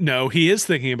 No, he is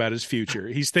thinking about his future.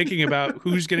 He's thinking about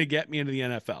who's going to get me into the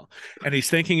NFL. And he's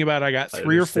thinking about I got I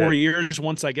 3 or 4 understand. years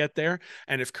once I get there.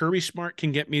 And if Kirby Smart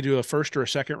can get me to a first or a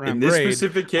second In round this grade,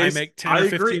 specific I case, make 10 I or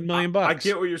agree. 15 I, million I bucks.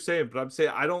 get what you're saying, but I'm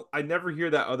saying I never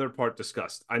hear that other part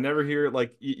discussed. I never hear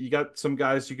like you got some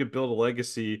guys you could build a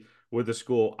legacy with a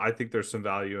school. I think there's some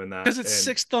value in Because that. it's And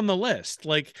sixth on the list.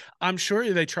 Like, I'm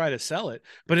sure they try to sell it,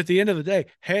 but at the end of the day,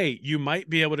 hey, you might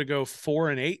be able to go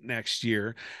 4-8 next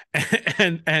year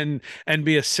and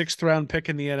be a sixth round pick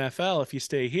in the NFL if you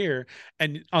stay here.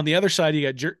 And on the other side, you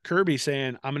got Kirby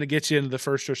saying, I'm going to get you into the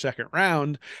first or second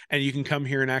round, and you can come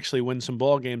here and actually win some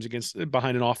ball games against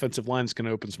behind an offensive line that's going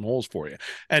to open some holes for you.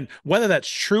 And whether that's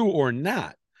true or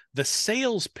not, the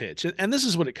sales pitch, and this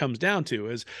is what it comes down to,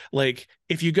 is like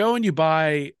if you go and you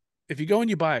buy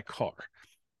a car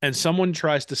and someone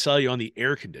tries to sell you on the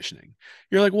air conditioning,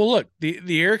 you're like, well, look,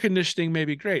 the air conditioning may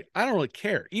be great. I don't really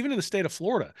care. Even in the state of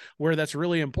Florida, where that's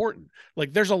really important.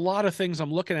 Like, there's a lot of things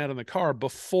I'm looking at in the car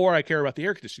before I care about the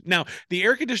air conditioning. Now, the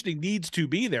air conditioning needs to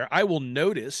be there. I will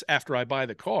notice after I buy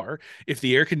the car if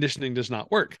the air conditioning does not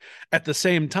work. At the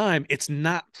same time, it's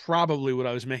not probably what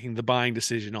I was making the buying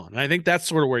decision on. And I think that's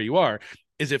sort of where you are.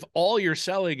 Is if all you're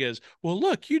selling is, well,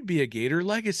 look, you'd be a Gator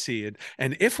legacy.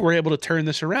 And if we're able to turn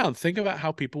this around, think about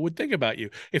how people would think about you.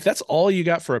 If that's all you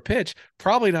got for a pitch,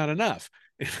 probably not enough.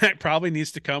 That probably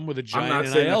needs to come with a I'm giant not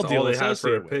saying NIL that's all deal they have for a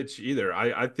associated with it. pitch either.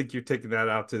 I think you're taking that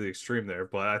out to the extreme there,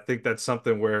 but I think that's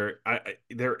something where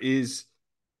there is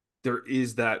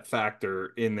that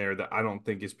factor in there that I don't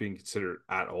think is being considered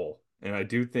at all. And I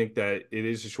do think that it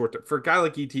is a short term for a guy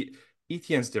like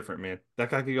ETN's different, man.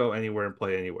 That guy could go anywhere and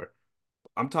play anywhere.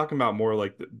 I'm talking about more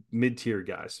like the mid-tier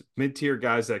guys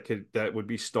that would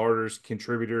be starters,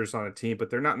 contributors on a team, but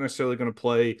they're not necessarily going to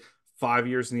play 5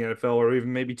 years in the NFL or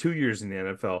even maybe 2 years in the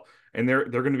NFL, and they're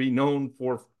going to be known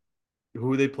for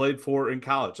who they played for in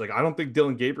college. Like I don't think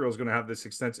Dylan Gabriel is going to have this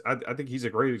extensive. I think he's a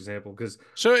great example because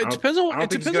So I it don't depends on I don't it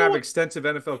think he's depends going to on have an what extensive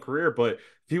NFL career, but if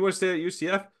he would stay at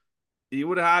UCF, he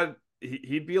would have had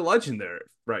he'd be a legend there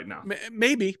right now.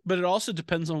 maybe, but it also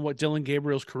depends on what Dylan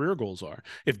Gabriel's career goals are.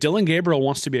 If Dylan Gabriel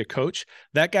wants to be a coach,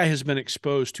 that guy has been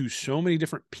exposed to so many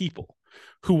different people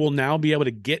who will now be able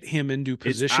to get him into It's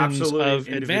positions absolutely an of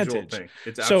individual advantage. thing.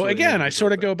 It's So absolutely an again,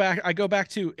 individual thing. I go back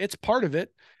to it's part of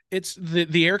it. It's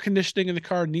the air conditioning in the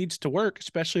car needs to work,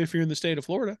 especially if you're in the state of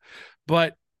Florida.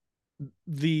 But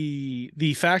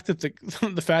the fact that the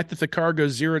the fact that the car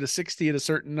goes 0 to 60 in a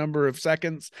certain number of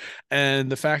seconds,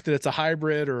 and the fact that it's a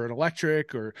hybrid or an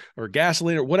electric or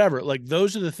gasoline or whatever, like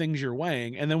those are the things you're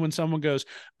weighing. And then when someone goes,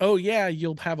 oh yeah,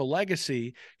 you'll have a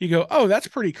legacy, you go, oh, that's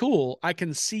pretty cool. I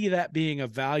can see that being a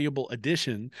valuable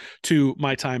addition to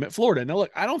my time at Florida. Now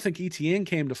look, I don't think ETN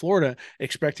came to Florida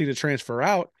expecting to transfer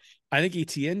out. I think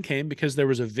ETN came because there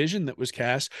was a vision that was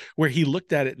cast where he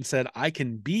looked at it and said, I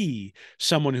can be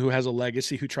someone who has a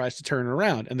legacy who tries to turn it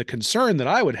around. And the concern that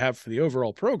I would have for the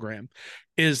overall program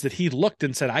is that he looked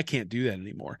and said, I can't do that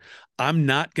anymore. I'm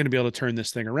not going to be able to turn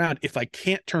this thing around. If I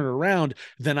can't turn it around,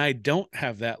 then I don't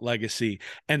have that legacy.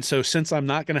 And so, since I'm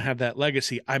not going to have that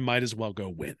legacy, I might as well go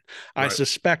win. I Right.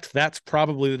 suspect that's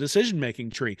probably the decision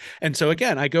making tree. And so,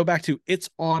 again, I go back to it's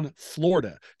on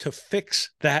Florida to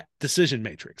fix that decision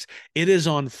matrix. It is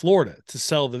on Florida to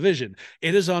sell the vision.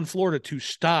 It is on Florida to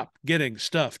stop getting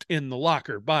stuffed in the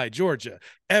locker by Georgia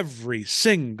every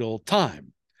single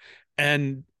time.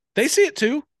 And they see it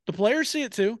too. The players see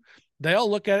it too. They all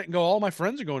look at it and go, all my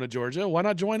friends are going to Georgia. Why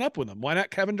not join up with them? Why not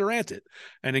Kevin Durant it?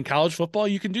 And in college football,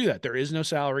 you can do that. There is no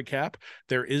salary cap.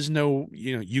 There is no,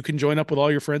 you can join up with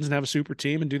all your friends and have a super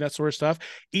team and do that sort of stuff.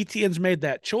 ETN's made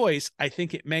that choice. I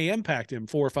think it may impact him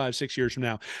 4 or 5, 6 years from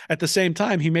now. At the same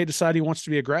time, he may decide he wants to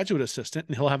be a graduate assistant,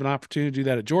 and he'll have an opportunity to do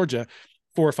that at Georgia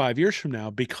 4 or 5 years from now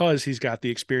because he's got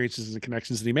the experiences and the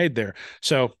connections that he made there.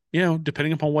 So,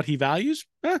 depending upon what he values,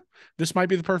 this might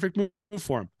be the perfect move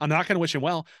for him. I'm not going to wish him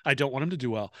well. I don't want him to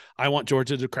do well. I want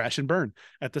Georgia to crash and burn.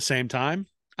 At the same time,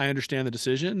 I understand the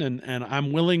decision, and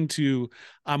I'm willing to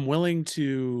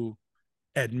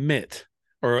admit,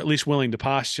 or at least willing to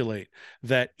postulate,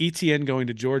 that ETN going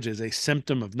to Georgia is a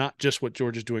symptom of not just what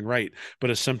Georgia's doing right,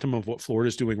 but a symptom of what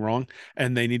Florida's doing wrong.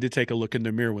 And they need to take a look in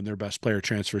the mirror when their best player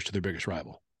transfers to their biggest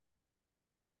rival.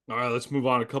 All right, let's move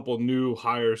on. A couple of new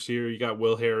hires here. You got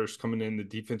Will Harris coming in, the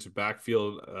defensive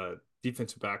backfield,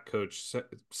 defensive back coach,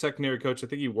 secondary coach. I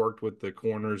think he worked with the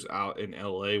corners out in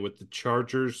LA with the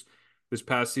Chargers this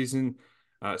past season.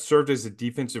 Served as a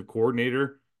defensive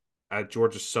coordinator at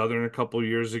Georgia Southern a couple of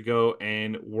years ago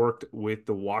and worked with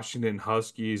the Washington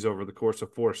Huskies over the course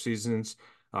of 4 seasons.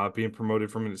 being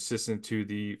promoted from an assistant to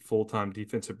the full-time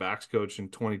defensive backs coach in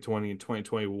 2020 and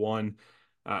 2021.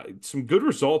 Some good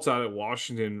results out at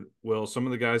Washington. Will, some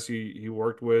of the guys he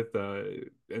worked with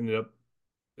ended up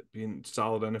being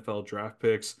solid NFL draft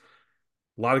picks.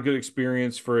 A lot of good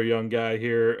experience for a young guy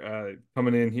here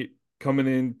coming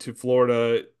into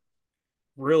Florida,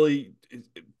 really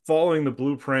following the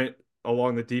blueprint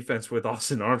along the defense with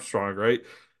Austin Armstrong, right?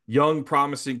 Young,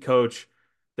 promising coach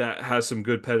that has some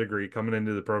good pedigree coming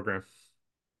into the program.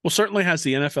 Well, certainly has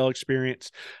the NFL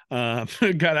experience. Got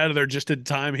out of there just in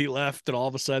time. He left, and all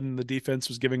of a sudden, the defense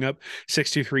was giving up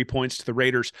 63 points to the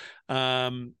Raiders.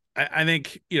 I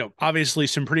think, obviously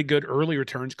some pretty good early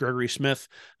returns. Gregory Smith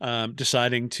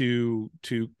deciding to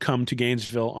come to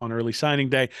Gainesville on early signing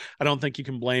day. I don't think you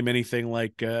can blame anything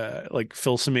like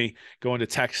Phil Simi going to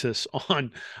Texas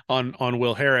on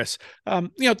Will Harris. Time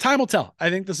will tell. I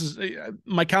think this is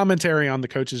my commentary on the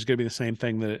coaches is going to be the same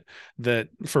thing that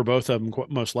for both of them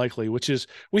most likely, which is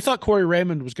we thought Corey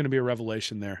Raymond was going to be a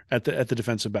revelation there at the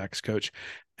defensive backs coach,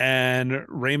 and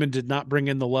Raymond did not bring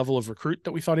in the level of recruit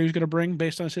that we thought he was going to bring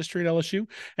based on his history at LSU,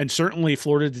 and certainly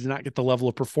Florida did not get the level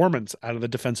of performance out of the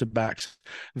defensive backs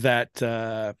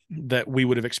that we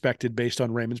would have expected based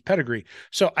on Raymond's pedigree.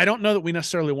 So I don't know that we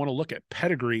necessarily want to look at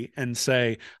pedigree and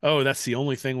say, oh, that's the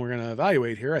only thing we're going to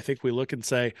evaluate here. I think we look and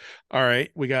say, all right,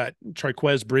 we got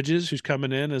Triquez Bridges who's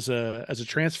coming in as a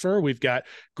transfer. We've got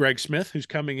Greg Smith who's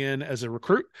coming in as a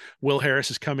recruit. Will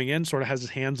Harris is coming in, sort of has his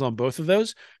hands on both of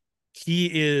those. He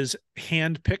is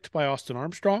handpicked by Austin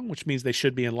Armstrong, which means they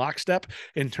should be in lockstep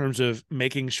in terms of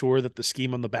making sure that the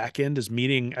scheme on the back end is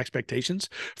meeting expectations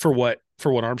for what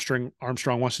Armstrong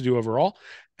wants to do overall.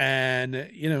 And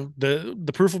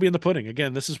the proof will be in the pudding.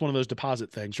 Again, this is one of those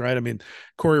deposit things, right? I mean,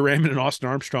 Corey Raymond and Austin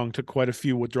Armstrong took quite a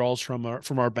few withdrawals from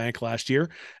our bank last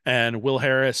year, and Will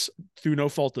Harris, through no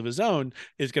fault of his own,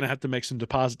 is going to have to make some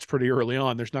deposits pretty early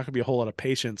on. There's not going to be a whole lot of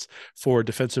patience for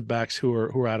defensive backs who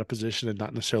are out of position and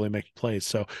not necessarily making plays.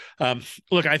 So,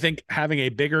 look, I think having a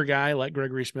bigger guy like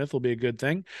Gregory Smith will be a good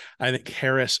thing. I think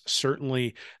Harris,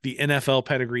 certainly the NFL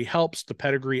pedigree helps. The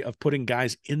pedigree of putting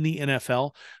guys in the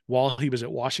NFL while he was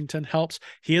at Washington helps.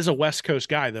 He is a West Coast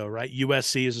guy, though, right?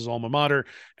 USC is his alma mater,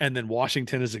 and then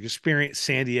Washington is experience,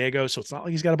 San Diego. So it's not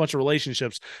like he's got a bunch of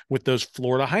relationships with those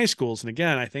Florida high schools. And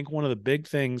again, I think one of the big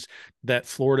things that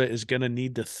Florida is going to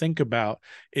need to think about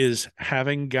is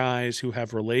having guys who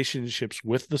have relationships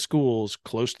with the schools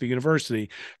close to the university,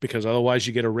 because otherwise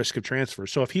you get a risk of transfer.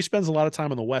 So if he spends a lot of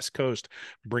time on the West Coast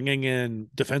bringing in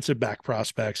defensive back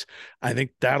prospects, I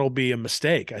think that'll be a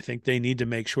mistake. I think they need to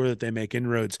make sure that they make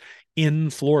inroads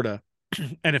in Florida.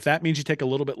 And if that means you take a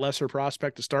little bit lesser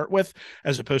prospect to start with,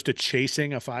 as opposed to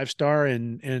chasing a 5-star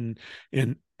in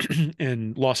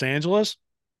in Los Angeles,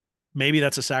 maybe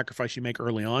that's a sacrifice you make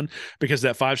early on, because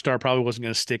that 5-star probably wasn't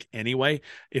going to stick anyway.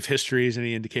 If history is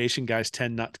any indication, guys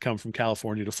tend not to come from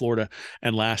California to Florida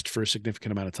and last for a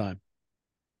significant amount of time.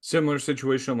 Similar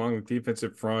situation along the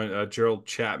defensive front. Gerald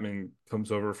Chatman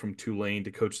comes over from Tulane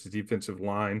to coach the defensive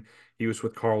line. He was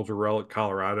with Carl Durrell at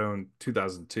Colorado in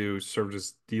 2002, served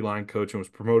as D-line coach and was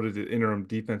promoted to interim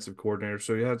defensive coordinator.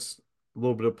 So he has a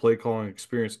little bit of play calling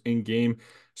experience in game.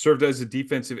 Served as a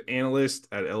defensive analyst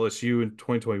at LSU in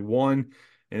 2021,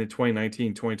 and in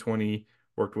 2019, 2020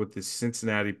 worked with the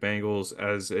Cincinnati Bengals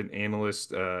as an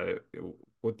analyst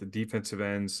with the defensive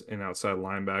ends and outside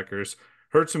linebackers.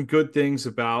 Heard some good things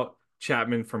about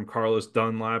Chatman from Carlos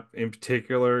Dunlap in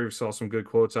particular. We saw some good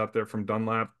quotes out there from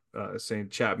Dunlap saying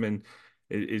Chatman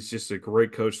is just a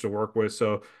great coach to work with.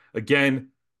 So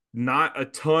again, not a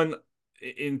ton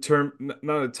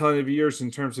not a ton of years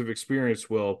in terms of experience,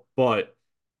 Will, but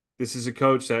this is a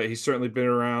coach that he's certainly been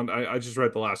around. I just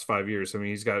read the last 5 years. I mean,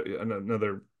 he's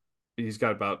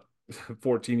got about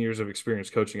 14 years of experience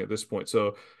coaching at this point.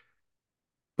 So,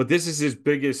 but this is his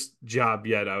biggest job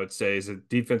yet, I would say, as a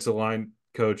defensive line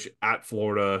coach at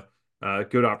Florida.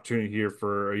 Good opportunity here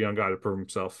for a young guy to prove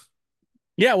himself.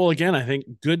 Yeah, well, again, I think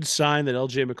good sign that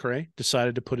LJ McCray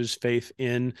decided to put his faith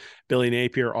in Billy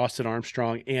Napier, Austin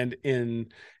Armstrong, and in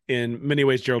many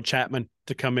ways Gerald Chatman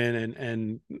to come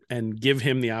in and give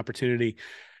him the opportunity.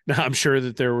 Now, I'm sure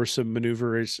that there were some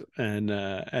maneuvers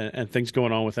and things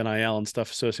going on with NIL and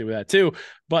stuff associated with that too.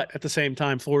 But at the same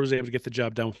time, Florida was able to get the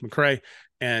job done with McCray,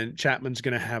 and Chatman's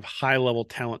going to have high level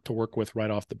talent to work with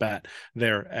right off the bat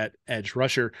there at edge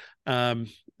rusher.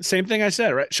 Same thing I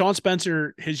said, right? Sean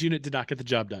Spencer, his unit did not get the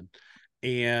job done,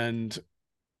 and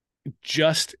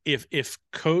just if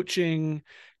coaching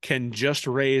can just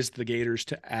raise the Gators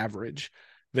to average,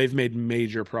 they've made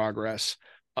major progress.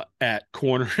 at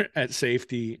corner, at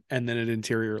safety, and then at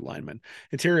interior lineman.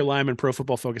 Interior lineman, Pro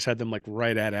Football Focus had them like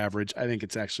right at average. I think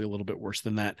it's actually a little bit worse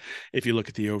than that if you look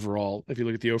at the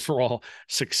overall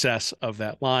success of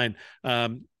that line.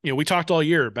 We talked all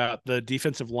year about the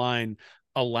defensive line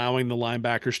allowing the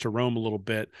linebackers to roam a little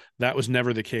bit. That was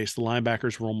never the case. The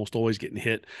linebackers were almost always getting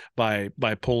hit by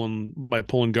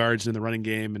pulling guards in the running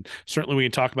game. And certainly we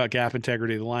can talk about gap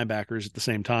integrity of the linebackers at the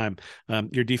same time.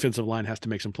 Your defensive line has to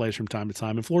make some plays from time to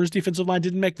time. And Florida's defensive line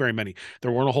didn't make very many.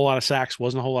 There weren't a whole lot of sacks,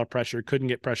 wasn't a whole lot of pressure, couldn't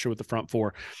get pressure with the front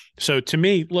four. So to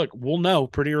me, look, we'll know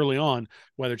pretty early on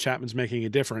whether Chatman's making a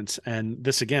difference. And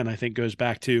this, again, I think goes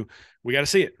back to we got to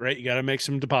see it, right? You got to make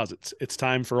some deposits. It's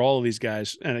time for all of these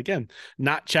guys. And again,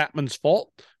 not Chatman's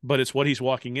fault, but it's what he's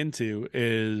walking into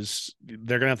is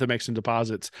they're going to have to make some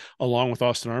deposits along with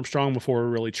Austin Armstrong before we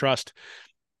really trust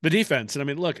the defense. And I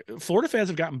mean, look, Florida fans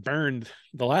have gotten burned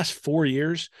the last 4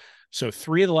 years. So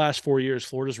 3 of the last 4 years,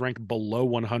 Florida's ranked below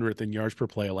 100th in yards per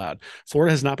play allowed.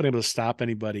 Florida has not been able to stop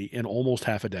anybody in almost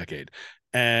half a decade.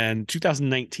 And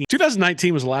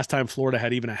 2019 was the last time Florida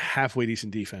had even a halfway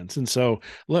decent defense. And so,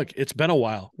 look, it's been a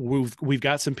while. We've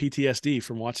got some PTSD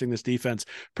from watching this defense,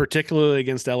 particularly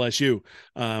against LSU.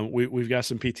 We've got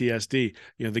some PTSD.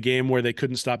 The game where they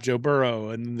couldn't stop Joe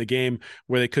Burrow, and the game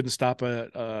where they couldn't stop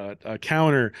a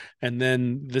counter, and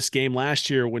then this game last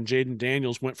year when Jaden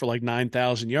Daniels went for like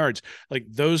 9,000 yards. Like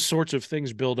those sorts of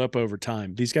things build up over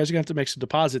time. These guys are going to have to make some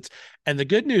deposits. And the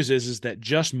good news is that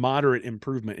just moderate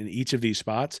improvement in each of these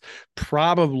spots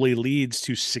probably leads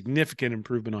to significant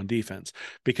improvement on defense,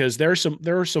 because there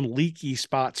are some leaky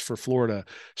spots for Florida,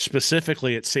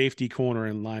 specifically at safety, corner,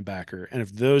 and linebacker. And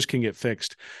if those can get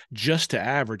fixed just to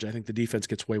average, I think the defense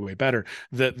gets way better.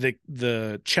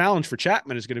 The challenge for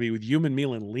Chatman is going to be with Human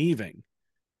Milan leaving.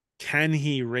 Can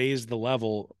he raise the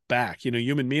level back?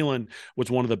 Human Milan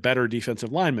was one of the better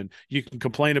defensive linemen. You can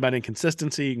complain about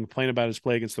inconsistency. You can complain about his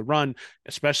play against the run,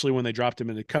 especially when they dropped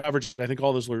him into coverage. I think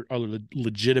all those are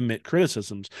legitimate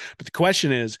criticisms. But the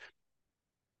question is,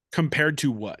 compared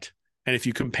to what? And if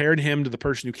you compared him to the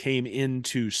person who came in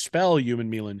to spell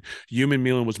Human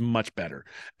Milan was much better.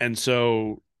 And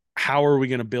so how are we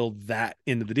going to build that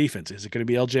into the defense? Is it going to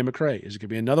be LJ McCray? Is it going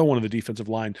to be another one of the defensive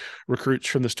line recruits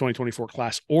from this 2024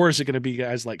 class? Or is it going to be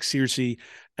guys like Searcy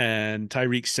and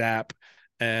Tyreek Sapp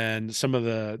and some of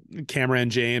the Cameron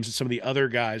James and some of the other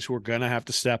guys who are going to have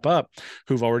to step up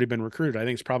who've already been recruited? I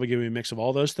think it's probably going to be a mix of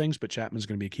all those things, but Chatman's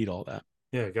going to be a key to all that.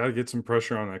 Yeah, got to get some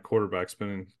pressure on that quarterback. It's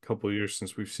been a couple of years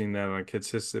since we've seen that on a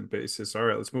consistent basis. All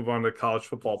right, let's move on to college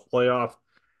football playoff.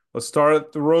 Let's start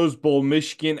at the Rose Bowl.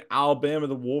 Michigan, Alabama.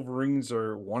 The Wolverines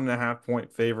are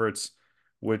 1.5-point favorites,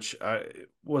 which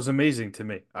was amazing to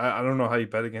me. I don't know how you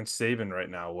bet against Saban right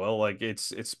now. Well, like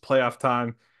it's playoff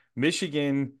time.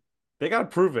 Michigan, they got to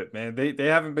prove it, man. They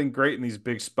haven't been great in these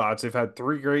big spots. They've had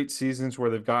 3 great seasons where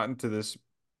they've gotten to this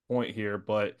point here,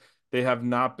 but they have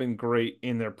not been great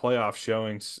in their playoff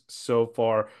showings so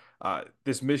far.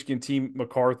 This Michigan team,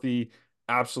 McCarthy,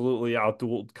 absolutely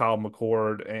outdueled Kyle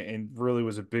McCord and really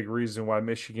was a big reason why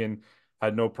Michigan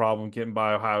had no problem getting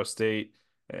by Ohio State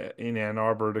in Ann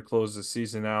Arbor to close the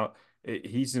season out.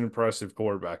 He's an impressive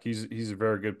quarterback. He's a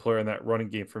very good player, and that running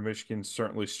game for Michigan is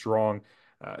certainly strong.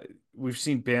 We've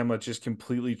seen Bama just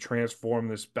completely transform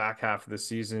this back half of the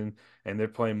season, and they're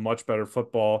playing much better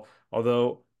football.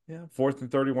 Although, yeah, 4th and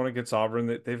 31 against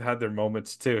Auburn, they've had their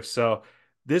moments too. So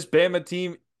this Bama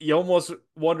team, you almost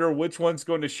wonder which one's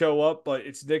going to show up, but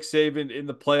it's Nick Saban in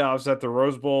the playoffs at the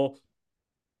Rose Bowl.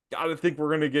 Got to think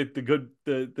we're going to get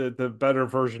the better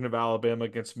version of Alabama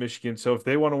against Michigan. So if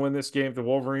they want to win this game, if the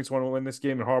Wolverines want to win this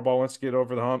game, and Harbaugh wants to get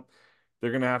over the hump,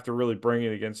 they're going to have to really bring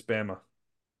it against Bama.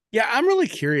 Yeah, I'm really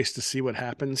curious to see what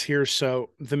happens here. So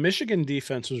the Michigan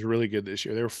defense was really good this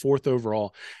year. They were 4th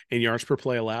overall in yards per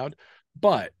play allowed,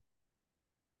 but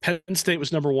Penn State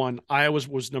was number 1, Iowa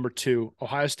was number 2,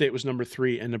 Ohio State was number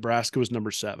 3, and Nebraska was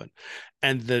number 7.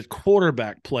 And the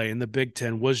quarterback play in the Big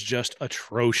Ten was just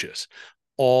atrocious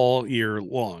all year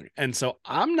long. And so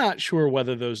I'm not sure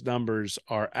whether those numbers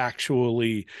are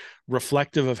actually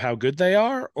reflective of how good they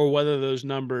are, or whether those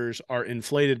numbers are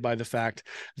inflated by the fact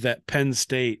that Penn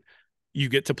State, you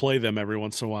get to play them every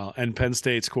once in a while. And Penn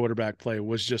State's quarterback play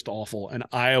was just awful. And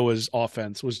Iowa's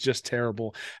offense was just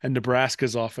terrible. And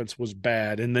Nebraska's offense was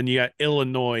bad. And then you got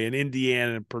Illinois and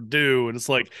Indiana and Purdue. And it's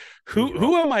like,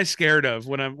 who am I scared of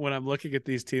when I'm looking at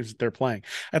these teams that they're playing?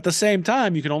 At the same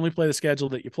time, you can only play the schedule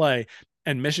that you play.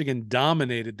 And Michigan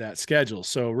dominated that schedule.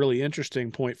 So a really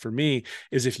interesting point for me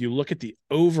is if you look at the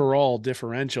overall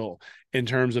differential in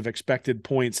terms of expected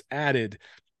points added,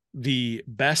 the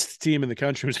best team in the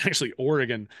country was actually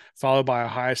Oregon, followed by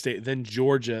Ohio State, then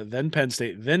Georgia, then Penn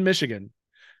State, then Michigan.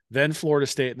 then Florida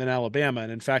State, and then Alabama.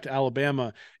 And in fact,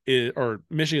 Alabama is, or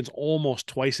Michigan's almost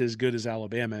twice as good as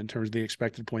Alabama in terms of the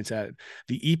expected points added.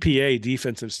 The EPA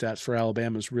defensive stats for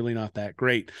Alabama is really not that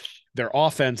great. Their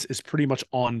offense is pretty much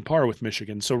on par with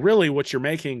Michigan. So really what you're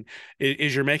making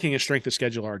is you're making a strength of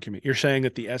schedule argument. You're saying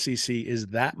that the SEC is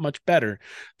that much better.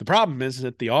 The problem is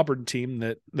that the Auburn team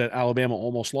that Alabama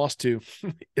almost lost to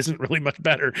isn't really much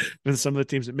better than some of the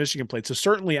teams that Michigan played. So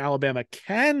certainly Alabama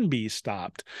can be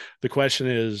stopped. The question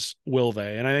is, will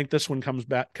they? And I think this one comes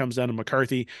down to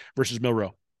McCarthy versus Milroe.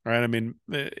 All right. I mean,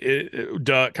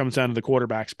 it comes down to the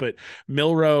quarterbacks, but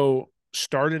Milroe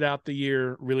started out the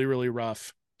year really, really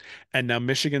rough. And now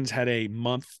Michigan's had a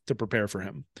month to prepare for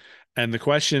him. And the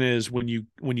question is, when you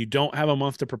don't have a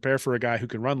month to prepare for a guy who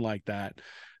can run like that,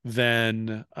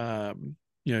 then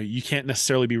you can't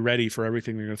necessarily be ready for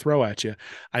everything they're going to throw at you.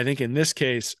 I think in this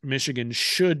case, Michigan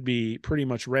should be pretty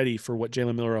much ready for what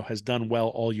Jalen Milroe has done well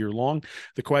all year long.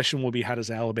 The question will be, how does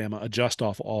Alabama adjust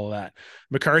off all of that?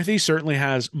 McCarthy certainly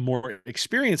has more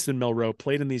experience than Milroe,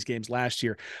 played in these games last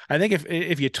year. I think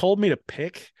if you told me to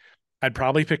pick, I'd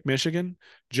probably pick Michigan,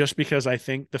 just because I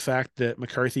think the fact that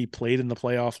McCarthy played in the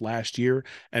playoff last year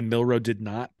and Milroe did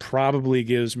not probably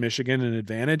gives Michigan an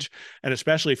advantage. And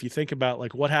especially if you think about,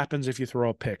 like, what happens if you throw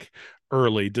a pick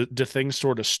early? Do things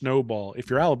sort of snowball?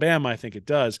 If you're Alabama, I think it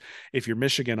does. If you're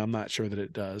Michigan, I'm not sure that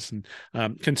it does.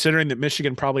 And considering that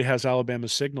Michigan probably has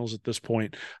Alabama's signals at this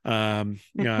point, I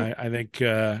think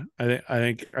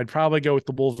I'd probably go with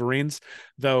the Wolverines.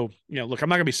 Though, look, I'm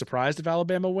not going to be surprised if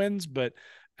Alabama wins, but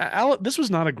this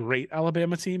was not a great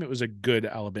Alabama team. It was a good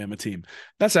Alabama team.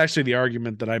 That's actually the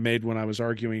argument that I made when I was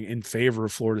arguing in favor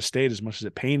of Florida State, as much as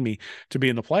it pained me to be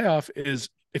in the playoff, is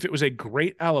if it was a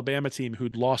great Alabama team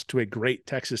who'd lost to a great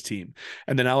Texas team,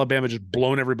 and then Alabama just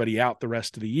blown everybody out the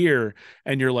rest of the year,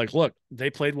 and you're like, look, they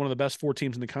played one of the best 4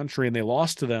 teams in the country and they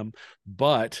lost to them,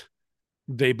 but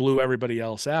they blew everybody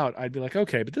else out, I'd be like,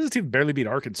 okay, but this team barely beat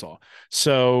Arkansas.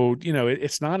 So,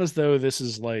 it's not as though this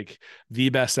is like the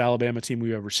best Alabama team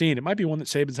we've ever seen. It might be one that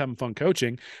Saban's having fun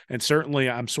coaching. And certainly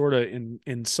I'm sort of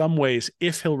in some ways,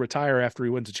 if he'll retire after he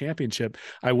wins a championship,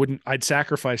 I'd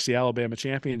sacrifice the Alabama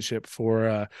championship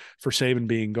for Saban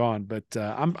being gone. But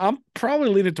I'm probably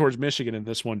leaning towards Michigan in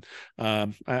this one.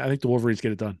 I think the Wolverines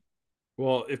get it done.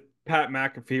 Well, if Pat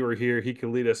McAfee were here, he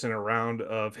could lead us in a round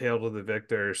of Hail to the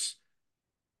Victors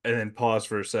and then pause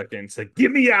for a second and say,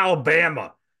 "Give me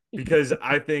Alabama," because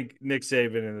I think Nick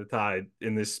Saban and the Tide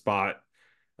in this spot.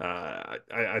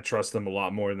 I trust them a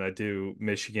lot more than I do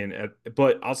Michigan.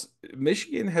 But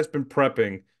Michigan has been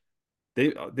prepping.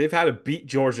 They've had a beat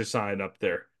Georgia sign up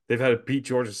there. They've had a beat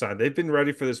Georgia sign. They've been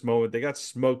ready for this moment. They got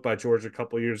smoked by Georgia a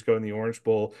couple of years ago in the Orange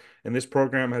Bowl, and this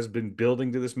program has been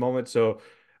building to this moment. So,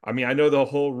 I mean, I know the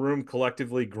whole room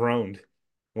collectively groaned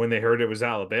when they heard it was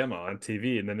Alabama on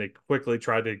TV, and then they quickly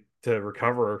tried to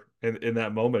recover in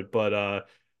that moment. But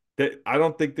I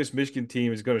don't think this Michigan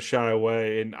team is going to shy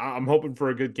away, and I'm hoping for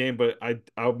a good game. But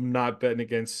I'm not betting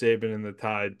against Saban and the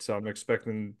Tide, so I'm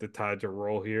expecting the Tide to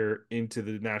roll here into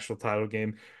the national title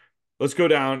game. Let's go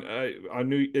down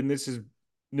and this is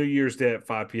New Year's Day at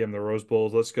 5 p.m. the Rose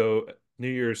Bowls. Let's go New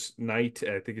Year's night.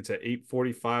 I think it's at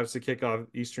 8:45 to kick off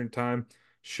Eastern time.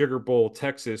 Sugar Bowl,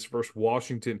 Texas versus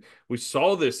Washington. We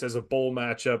saw this as a bowl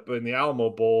matchup in the Alamo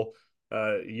Bowl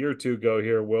a year or two ago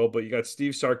here, Will. But you got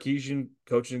Steve Sarkisian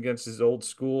coaching against his old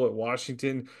school at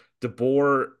Washington.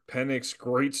 DeBoer, Penix,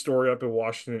 great story up in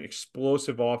Washington.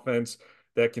 Explosive offense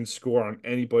that can score on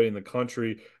anybody in the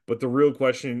country. But the real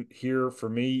question here for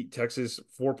me, Texas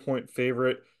 4-point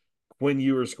favorite. Quinn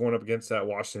Ewers going up against that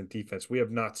Washington defense. We have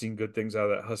not seen good things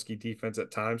out of that Husky defense at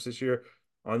times this year.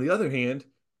 On the other hand,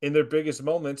 in their biggest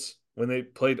moments, when they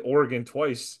played Oregon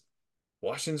twice,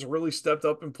 Washington's really stepped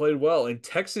up and played well. And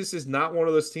Texas is not one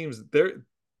of those teams.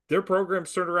 Their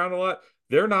program's turned around a lot.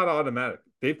 They're not automatic.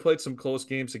 They've played some close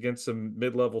games against some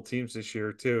mid-level teams this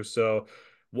year too. So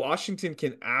Washington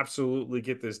can absolutely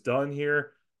get this done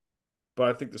here, but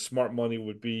I think the smart money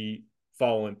would be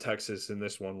following Texas in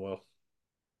this one, Will.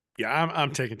 Yeah,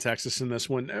 I'm taking Texas in this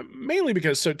one, mainly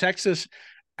because Texas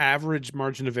average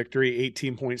margin of victory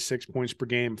 18.6 points per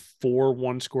game, 4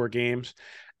 one-score games.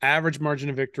 Average margin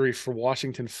of victory for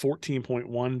Washington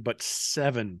 14.1, but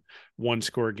 7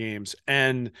 one-score games.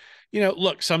 And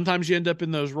look, sometimes you end up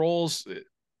in those roles.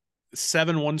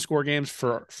 7 one-score games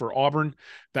for Auburn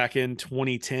back in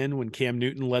 2010 when Cam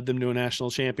Newton led them to a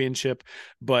national championship.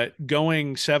 But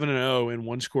going 7-0 in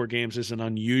one-score games is an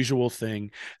unusual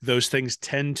thing. Those things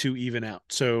tend to even out.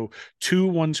 So 2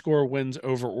 one-score wins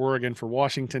over Oregon for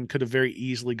Washington could have very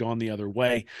easily gone the other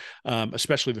way,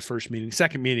 especially the first meeting.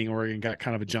 Second meeting, Oregon got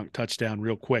kind of a junk touchdown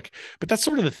real quick. But that's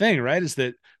sort of the thing, right? Is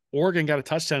that Oregon got a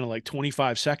touchdown in like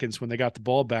 25 seconds when they got the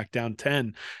ball back down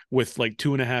 10 with like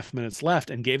 2.5 minutes left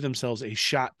and gave themselves a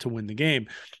shot to win the game.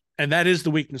 And that is the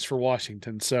weakness for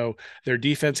Washington. So their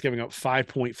defense giving up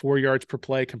 5.4 yards per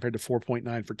play compared to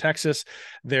 4.9 for Texas.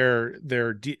 Their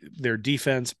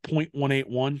defense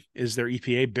 0.181 is their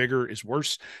EPA. Bigger is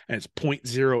worse, and it's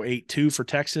 0.082 for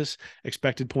Texas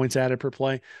expected points added per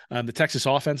play. The Texas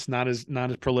offense not as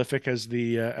prolific as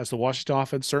the Washington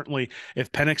offense. Certainly,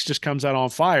 if Penix just comes out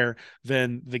on fire,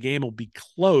 then the game will be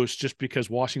close just because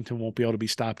Washington won't be able to be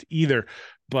stopped either.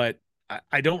 But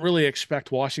I don't really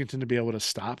expect Washington to be able to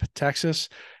stop Texas,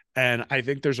 and I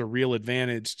think there's a real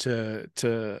advantage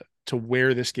to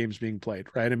where this game's being played.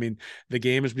 Right? I mean, the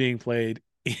game is being played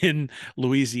in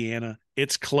Louisiana.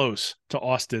 It's close to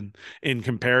Austin in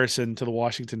comparison to the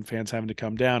Washington fans having to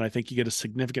come down. I think you get a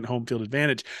significant home field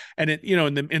advantage, and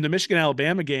in the Michigan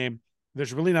Alabama game,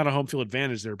 there's really not a home field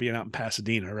advantage there being out in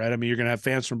Pasadena, right? I mean, you're going to have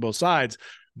fans from both sides,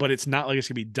 but it's not like it's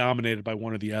going to be dominated by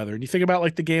one or the other. And you think about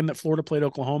like the game that Florida played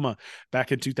Oklahoma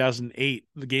back in 2008,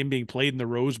 the game being played in the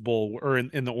Rose Bowl or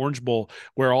in the Orange Bowl,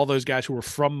 where all those guys who were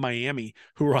from Miami,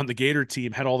 who were on the Gator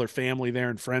team, had all their family there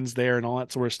and friends there and all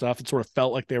that sort of stuff. It sort of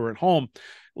felt like they were at home.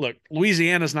 Look,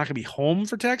 Louisiana's not going to be home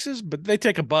for Texas, but they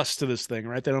take a bus to this thing,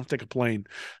 right? They don't take a plane.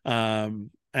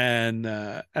 And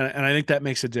I think that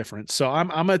makes a difference. So I'm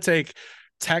going to take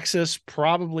Texas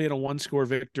probably in a one-score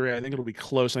victory. I think it'll be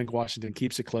close. I think Washington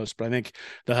keeps it close, but I think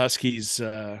the Huskies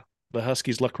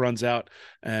luck runs out,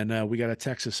 and we got a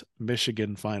Texas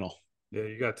Michigan final. Yeah,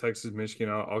 you got Texas, Michigan.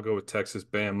 I'll go with Texas,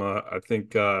 Bama. I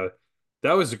think that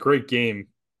was a great game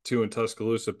too in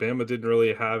Tuscaloosa. Bama didn't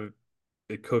really have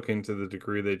it cooking to the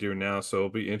degree they do now, so it'll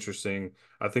be interesting.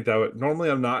 I think that would normally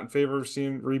I'm not in favor of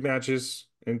seeing rematches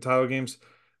in title games.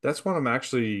 That's one I'm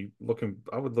actually looking.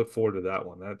 I would look forward to that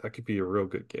one. That could be a real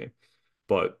good game.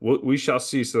 But we shall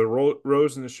see. So the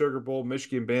Rose in the Sugar Bowl,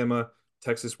 Michigan, Bama,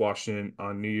 Texas, Washington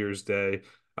on New Year's Day.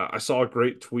 I saw a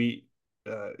great tweet.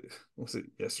 Was it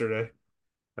yesterday?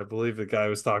 I believe the guy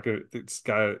was talking. This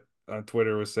guy on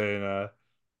Twitter was saying,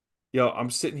 "Yo, I'm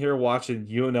sitting here watching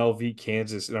UNLV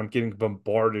Kansas, and I'm getting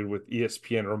bombarded with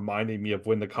ESPN reminding me of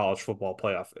when the college football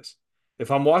playoff is. If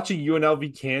I'm watching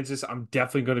UNLV Kansas, I'm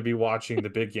definitely going to be watching the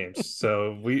big games.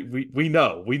 So we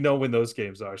know when those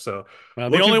games are. So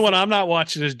Well, the looking only one for I'm not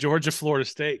watching is Georgia, Florida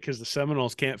State because the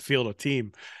Seminoles can't field a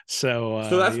team. So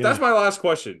so that's my last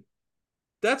question.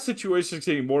 That situation is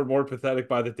getting more and more pathetic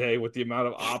by the day with the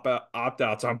amount of opt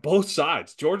outs on both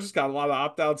sides. Georgia's got a lot of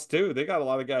opt outs too. They got a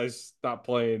lot of guys not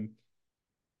playing.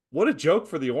 What a joke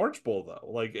for the Orange Bowl,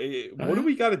 though. Like, what do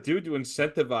we got to do to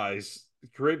incentivize,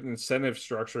 create an incentive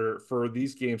structure for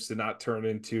these games to not turn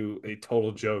into a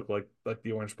total joke like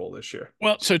the Orange Bowl this year?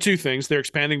 Well, so two things. They're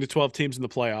expanding to 12 teams in the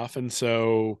playoff. And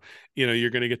so, you're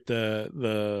going to get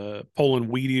the Poland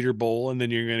Weed Eater Bowl, and then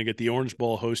you're going to get the Orange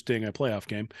Bowl hosting a playoff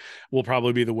game. Will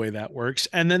probably be the way that works.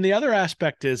 And then the other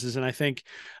aspect and I think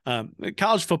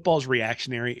college football is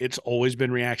reactionary. It's always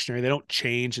been reactionary. They don't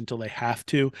change until they have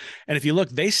to. And if you look,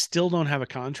 they still don't have a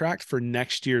contract for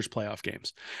next year's playoff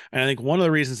games. And I think one of the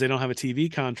reasons they don't have a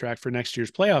TV contract for next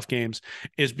year's playoff games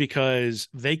is because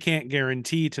they can't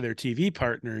guarantee to their TV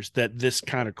partners that this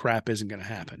kind of crap isn't going to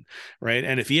happen, right?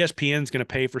 And if ESPN is going to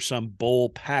pay for some bowl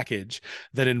package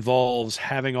that involves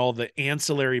having all the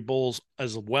ancillary bowls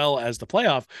as well as the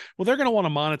playoff, well, they're going to want to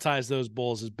monetize those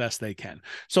bowls as best they can.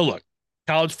 So look,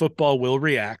 college football will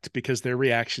react because they're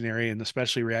reactionary and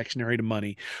especially reactionary to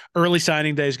money. Early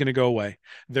signing day is going to go away.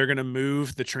 They're going to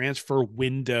move the transfer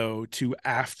window to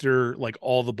after like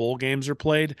all the bowl games are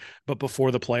played, but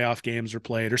before the playoff games are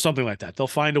played or something like that. They'll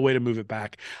find a way to move it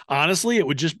back. Honestly, it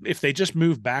would just, if they just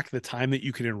move back the time that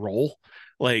you can enroll,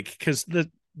 like, because the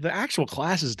actual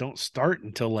classes don't start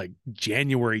until like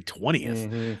January 20th.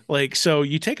 Mm-hmm. Like, so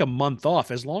you take a month off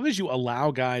as long as you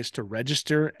allow guys to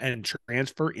register and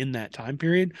transfer in that time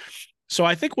period. So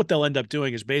I think what they'll end up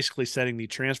doing is basically setting the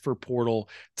transfer portal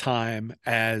time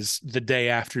as the day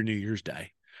after New Year's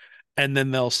Day. And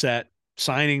then they'll set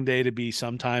signing day to be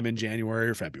sometime in January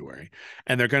or February.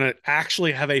 And they're going to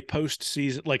actually have a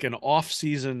postseason, like an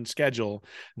off-season schedule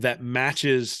that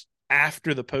matches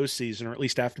after the postseason, or at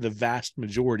least after the vast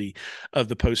majority of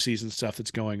the postseason stuff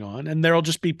that's going on. And there'll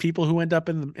just be people who end up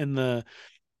in the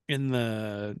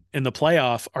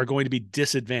playoff are going to be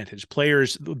disadvantaged.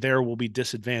 Players there will be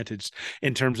disadvantaged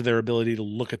in terms of their ability to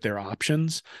look at their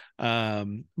options.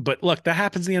 But look, that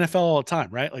happens in the NFL all the time,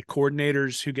 right? Like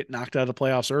coordinators who get knocked out of the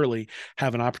playoffs early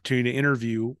have an opportunity to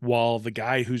interview, while the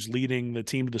guy who's leading the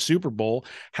team to the Super Bowl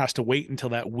has to wait until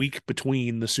that week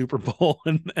between the Super Bowl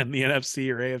and the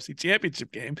NFC or AFC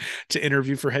championship game to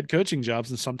interview for head coaching jobs.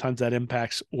 And sometimes that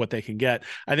impacts what they can get.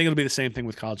 I think it'll be the same thing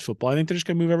with college football. I think they're just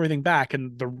going to move everything back.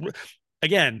 And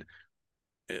again,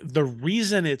 the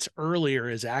reason it's earlier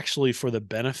is actually for the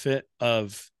benefit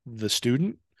of the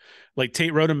student. Like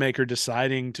Tate Rodemaker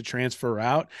deciding to transfer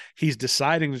out, he's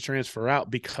deciding to transfer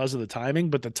out because of the timing,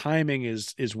 but the timing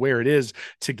is where it is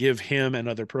to give him and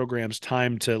other programs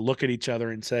time to look at each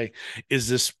other and say, is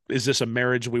this a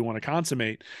marriage we want to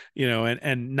consummate,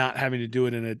 and not having to do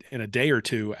it in a day or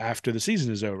two after the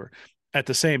season is over. At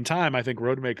the same time, I think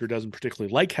Rodemaker doesn't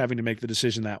particularly like having to make the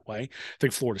decision that way. I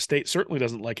think Florida State certainly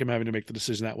doesn't like him having to make the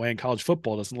decision that way, and college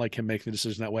football doesn't like him making the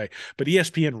decision that way. But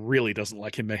ESPN really doesn't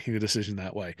like him making the decision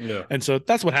that way. Yeah. And so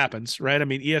that's what happens, right? I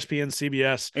mean, ESPN,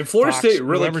 CBS, And Florida Fox, State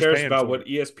really whoever's cares paying about for what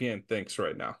ESPN thinks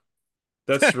right now.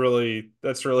 That's really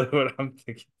what I'm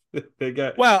thinking. They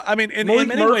got well, I mean, in Malik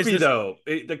many ways, Murphy this though,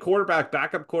 the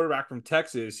backup quarterback from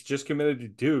Texas, just committed to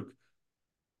Duke.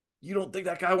 You don't think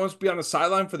that guy wants to be on the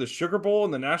sideline for the Sugar Bowl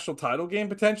and the national title game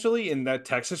potentially, and that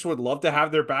Texas would love to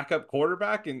have their backup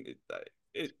quarterback? And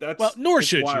well, nor it's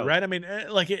should you, wild. right? I mean,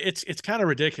 like it's kind of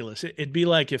ridiculous. It'd be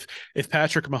like if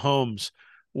Patrick Mahomes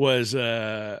was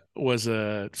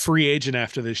a free agent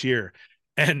after this year,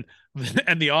 and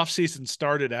and the offseason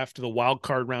started after the wild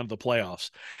card round of the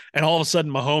playoffs, and all of a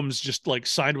sudden Mahomes just like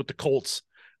signed with the Colts.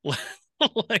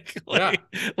 like Yeah, like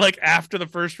like after the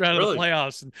first round of the really.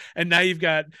 playoffs, and now you've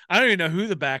got, I don't even know who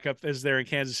the backup is there in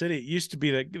Kansas City. It used to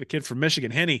be the kid from Michigan,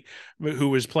 Henney, who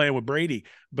was playing with Brady,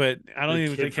 but I don't The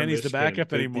even kid think from Henny's the Michigan, backup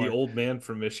the anymore. old man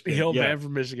from The Michigan. old Yeah, man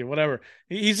from Michigan, whatever.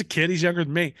 He's a kid. He's younger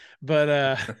than me, but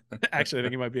actually, I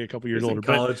think he might be a couple he years was in older.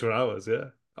 But college when I was. Yeah,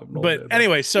 I'm an old but man now.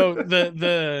 anyway, so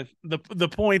the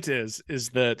point is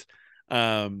that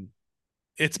um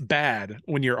it's bad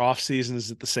when your off season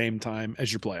is at the same time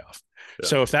as your playoff. Yeah,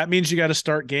 So if that means you got to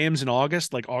start games in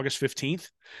August, like August 15th,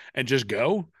 and just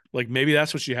go, like maybe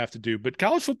that's what you have to do. But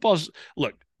college football's,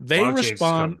 look, a lot of changes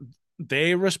coming.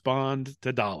 they respond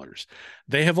to dollars.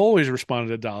 They have always responded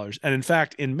to dollars. And in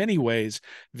fact, in many ways,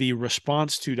 the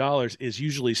response to dollars is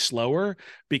usually slower,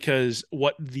 because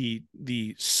what the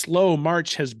slow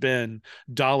march has been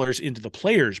dollars into the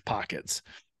players' pockets.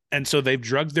 And so they've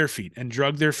drugged their feet and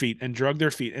drugged their feet and drugged their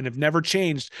feet and have never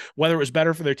changed whether it was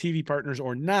better for their TV partners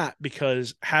or not,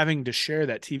 because having to share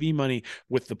that TV money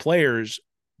with the players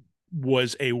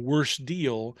was a worse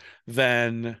deal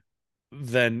than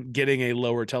getting a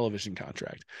lower television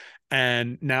contract.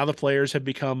 And now the players have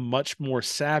become much more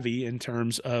savvy in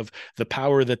terms of the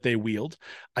power that they wield.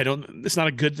 It's not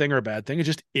a good thing or a bad thing. It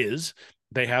just is.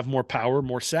 They have more power,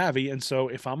 more savvy. And so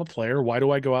if I'm a player, why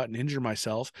do I go out and injure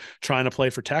myself trying to play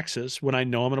for Texas when I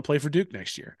know I'm going to play for Duke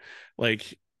next year?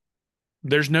 Like,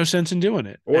 there's no sense in doing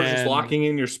it. Or just And locking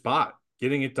in your spot,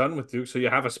 getting it done with Duke, so you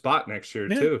have a spot next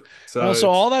year yeah, too. So well, so it's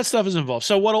all that stuff is involved.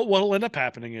 So what'll end up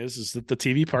happening is that the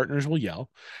TV partners will yell,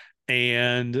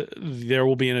 and there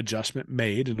will be an adjustment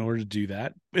made in order to do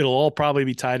that. It'll all probably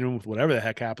be tied in with whatever the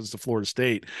heck happens to Florida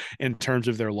State in terms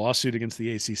of their lawsuit against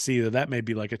the ACC. That may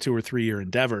be like a 2 or 3 year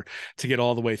endeavor to get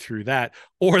all the way through that,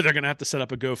 or they're going to have to set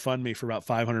up a GoFundMe for about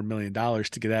 $500 million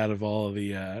to get out of all of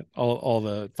the all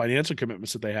the financial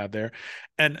commitments that they have there.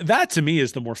 And that to me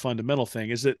is the more fundamental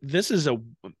thing. Is that this is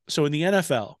so in the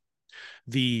NFL,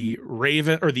 the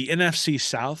Raven or the NFC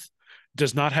South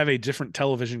does not have a different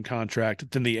television contract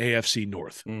than the AFC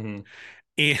North. mhm.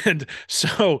 And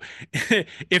so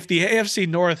if the AFC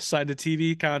North signed a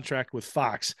TV contract with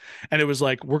Fox and it was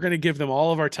like, we're going to give them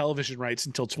all of our television rights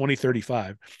until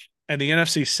 2035, and the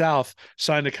NFC South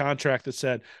signed a contract that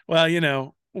said, well,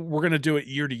 we're going to do it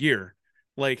year to year.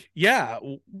 Like, yeah,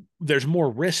 there's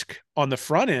more risk on the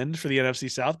front end for the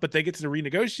NFC South, but they get to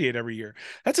renegotiate every year.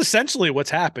 That's essentially what's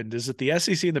happened, is that the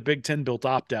SEC and the Big Ten built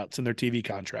opt-outs in their TV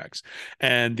contracts,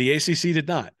 and the ACC did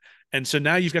not. And so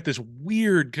now you've got this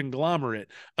weird conglomerate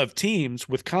of teams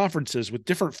with conferences with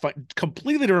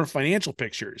completely different financial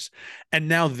pictures. And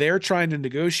now they're trying to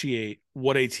negotiate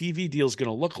what a TV deal is going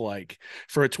to look like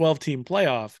for a 12-team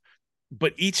playoff,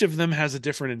 but each of them has a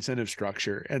different incentive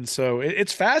structure. And so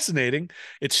it's fascinating.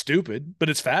 It's stupid, but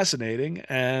it's fascinating.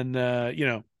 And,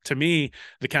 to me,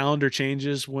 the calendar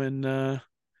changes when the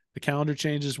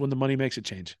money makes it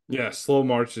change. Yeah, slow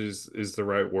march is the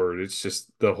right word. It's just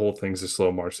the whole thing's a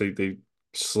slow march. They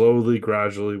slowly,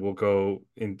 gradually will go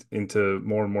into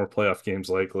more and more playoff games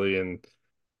likely, and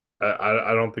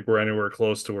I don't think we're anywhere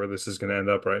close to where this is going to end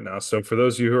up right now. So for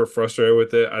those of you who are frustrated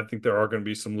with it, I think there are going to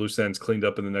be some loose ends cleaned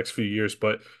up in the next few years,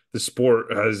 but the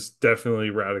sport has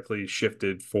definitely radically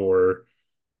shifted for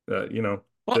you know,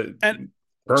 Well, the and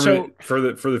so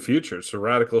permanent for the future. It's a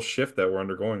radical shift that we're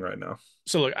undergoing right now.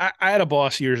 look, I had a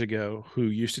boss years ago who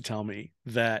used to tell me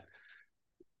that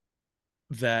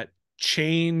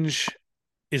change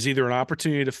is either an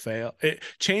opportunity to fail.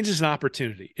 Change is an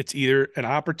opportunity. It's either an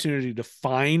opportunity to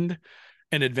find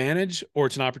an advantage or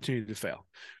it's an opportunity to fail.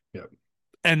 Yeah.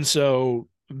 And so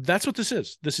that's what this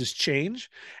is. This is change.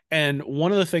 And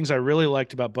one of the things I really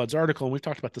liked about Bud's article, and we've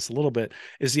talked about this a little bit,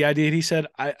 is the idea that he said,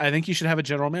 I think you should have a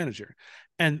general manager.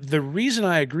 And the reason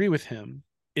I agree with him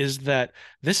is that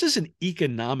this is an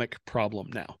economic problem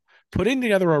now. Putting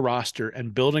together a roster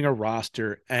and building a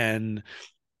roster and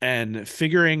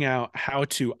figuring out how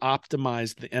to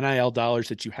optimize the NIL dollars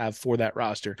that you have for that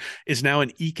roster is now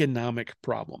an economic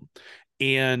problem.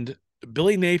 And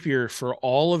Billy Napier, for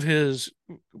all of his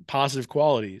positive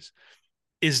qualities,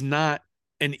 is not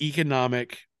an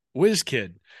economic whiz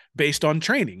kid based on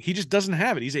training. He just doesn't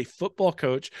have it. He's a football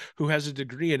coach who has a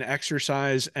degree in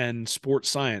exercise and sports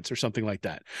science or something like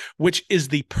that, which is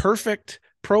the perfect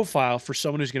profile for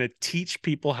someone who's going to teach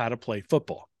people how to play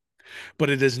football.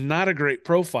 But it is not a great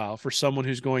profile for someone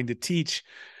who's going to teach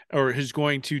or who's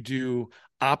going to do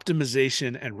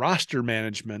optimization and roster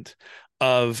management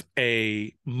of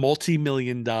a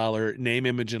multi-million dollar name,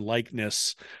 image, and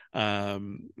likeness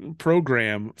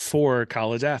program for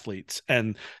college athletes.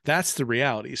 And that's the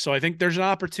reality. So I think there's an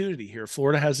opportunity here.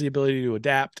 Florida has the ability to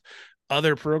adapt.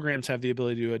 Other programs have the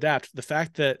ability to adapt. The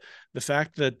fact that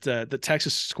the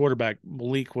Texas quarterback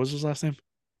Malik, what was his last name?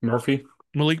 Murphy.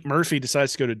 Malik Murphy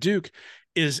decides to go to Duke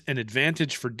is an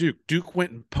advantage for Duke. Duke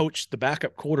went and poached the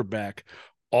backup quarterback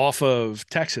off of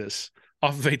Texas,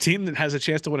 off of a team that has a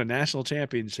chance to win a national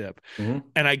championship. Mm-hmm.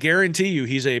 And I guarantee you,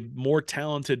 he's a more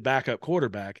talented backup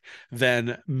quarterback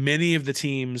than many of the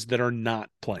teams that are not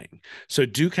playing. So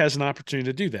Duke has an opportunity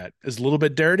to do that. It's a little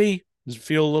bit dirty. Does it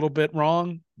feel a little bit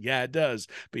wrong? Yeah, it does.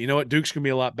 But you know what? Duke's going to be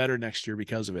a lot better next year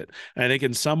because of it. And I think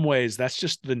in some ways, that's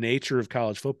just the nature of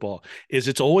college football is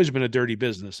it's always been a dirty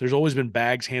business. There's always been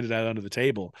bags handed out under the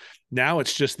table. Now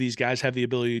it's just these guys have the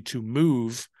ability to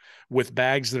move with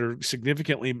bags that are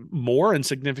significantly more and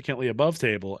significantly above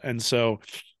table. And so,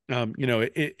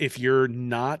 if you're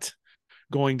not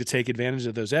going to take advantage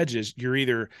of those edges, you're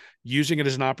either using it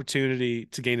as an opportunity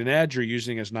to gain an edge or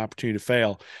using it as an opportunity to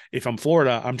fail. If I'm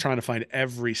Florida, I'm trying to find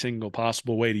every single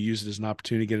possible way to use it as an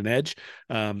opportunity to get an edge,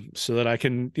 so that I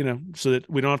can, so that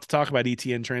we don't have to talk about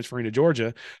ETN transferring to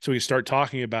Georgia. So we can start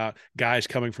talking about guys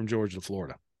coming from Georgia to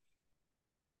Florida.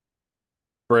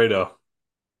 Fredo.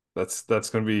 That's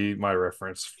going to be my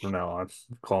reference from now on.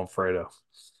 Call him Fredo.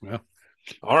 Well,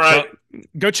 All right. well,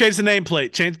 go change the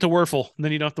nameplate, change it to Werfel, and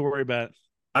then you don't have to worry about it.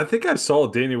 I think I saw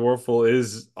Danny Warfel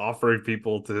is offering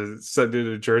people to send in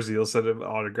a jersey. He'll send him an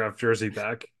autographed jersey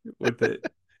back with it.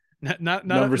 Number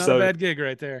Not a seven. bad gig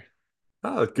right there.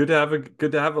 Oh, good to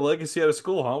have a legacy out of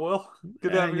school, huh, Will?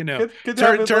 Good to have a You know, good to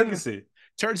have turn a turn legacy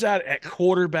turns out at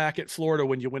quarterback at Florida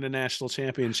when you win a national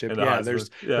championship, in the yeah, Heisman. there's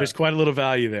Yeah, quite a little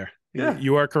value there. yeah.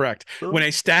 You are correct. When So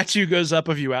a statue goes up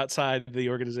of you outside the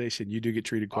organization, you do get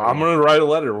treated quite I'm well. gonna write a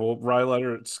letter. We'll write a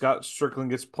letter. Scott Strickland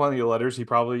gets plenty of letters. He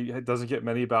probably doesn't get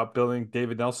many about building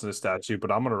David Nelson a statue,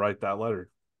 but I'm gonna write that letter.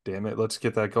 Damn it, let's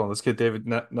get that going. Let's get David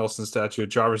Nelson statue, a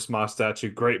Jarvis Moss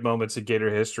statue. Great moments in Gator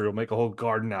history. We'll make a whole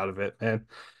garden out of it, man.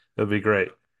 It'll be great.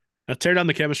 Now tear down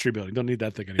the chemistry building. Don't need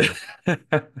that thing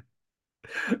anymore.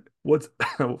 What's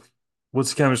what's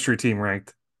the chemistry team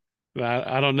ranked?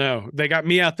 I don't know. They got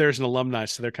me out there as an alumni,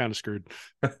 so they're kind of screwed.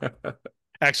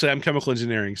 Actually, I'm chemical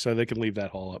engineering, so they can leave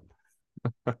that hall up.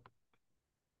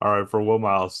 All right, for Will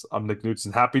Miles, I'm Nick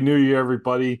Knudsen. Happy New Year,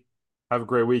 everybody. Have a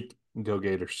great week and go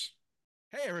Gators.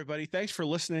 Hey, everybody. Thanks for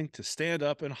listening to Stand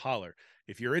Up and Holler.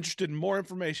 If you're interested in more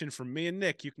information from me and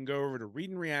Nick, you can go over to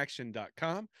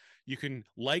readandreaction.com. You can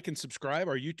like and subscribe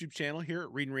our YouTube channel here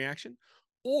at Read and Reaction,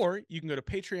 or you can go to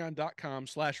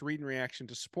patreon.com/readandreaction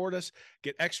to support us,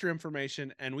 get extra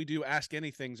information, and we do Ask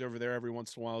Anythings over there every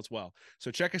once in a while as well.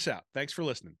 So check us out. Thanks for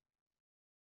listening.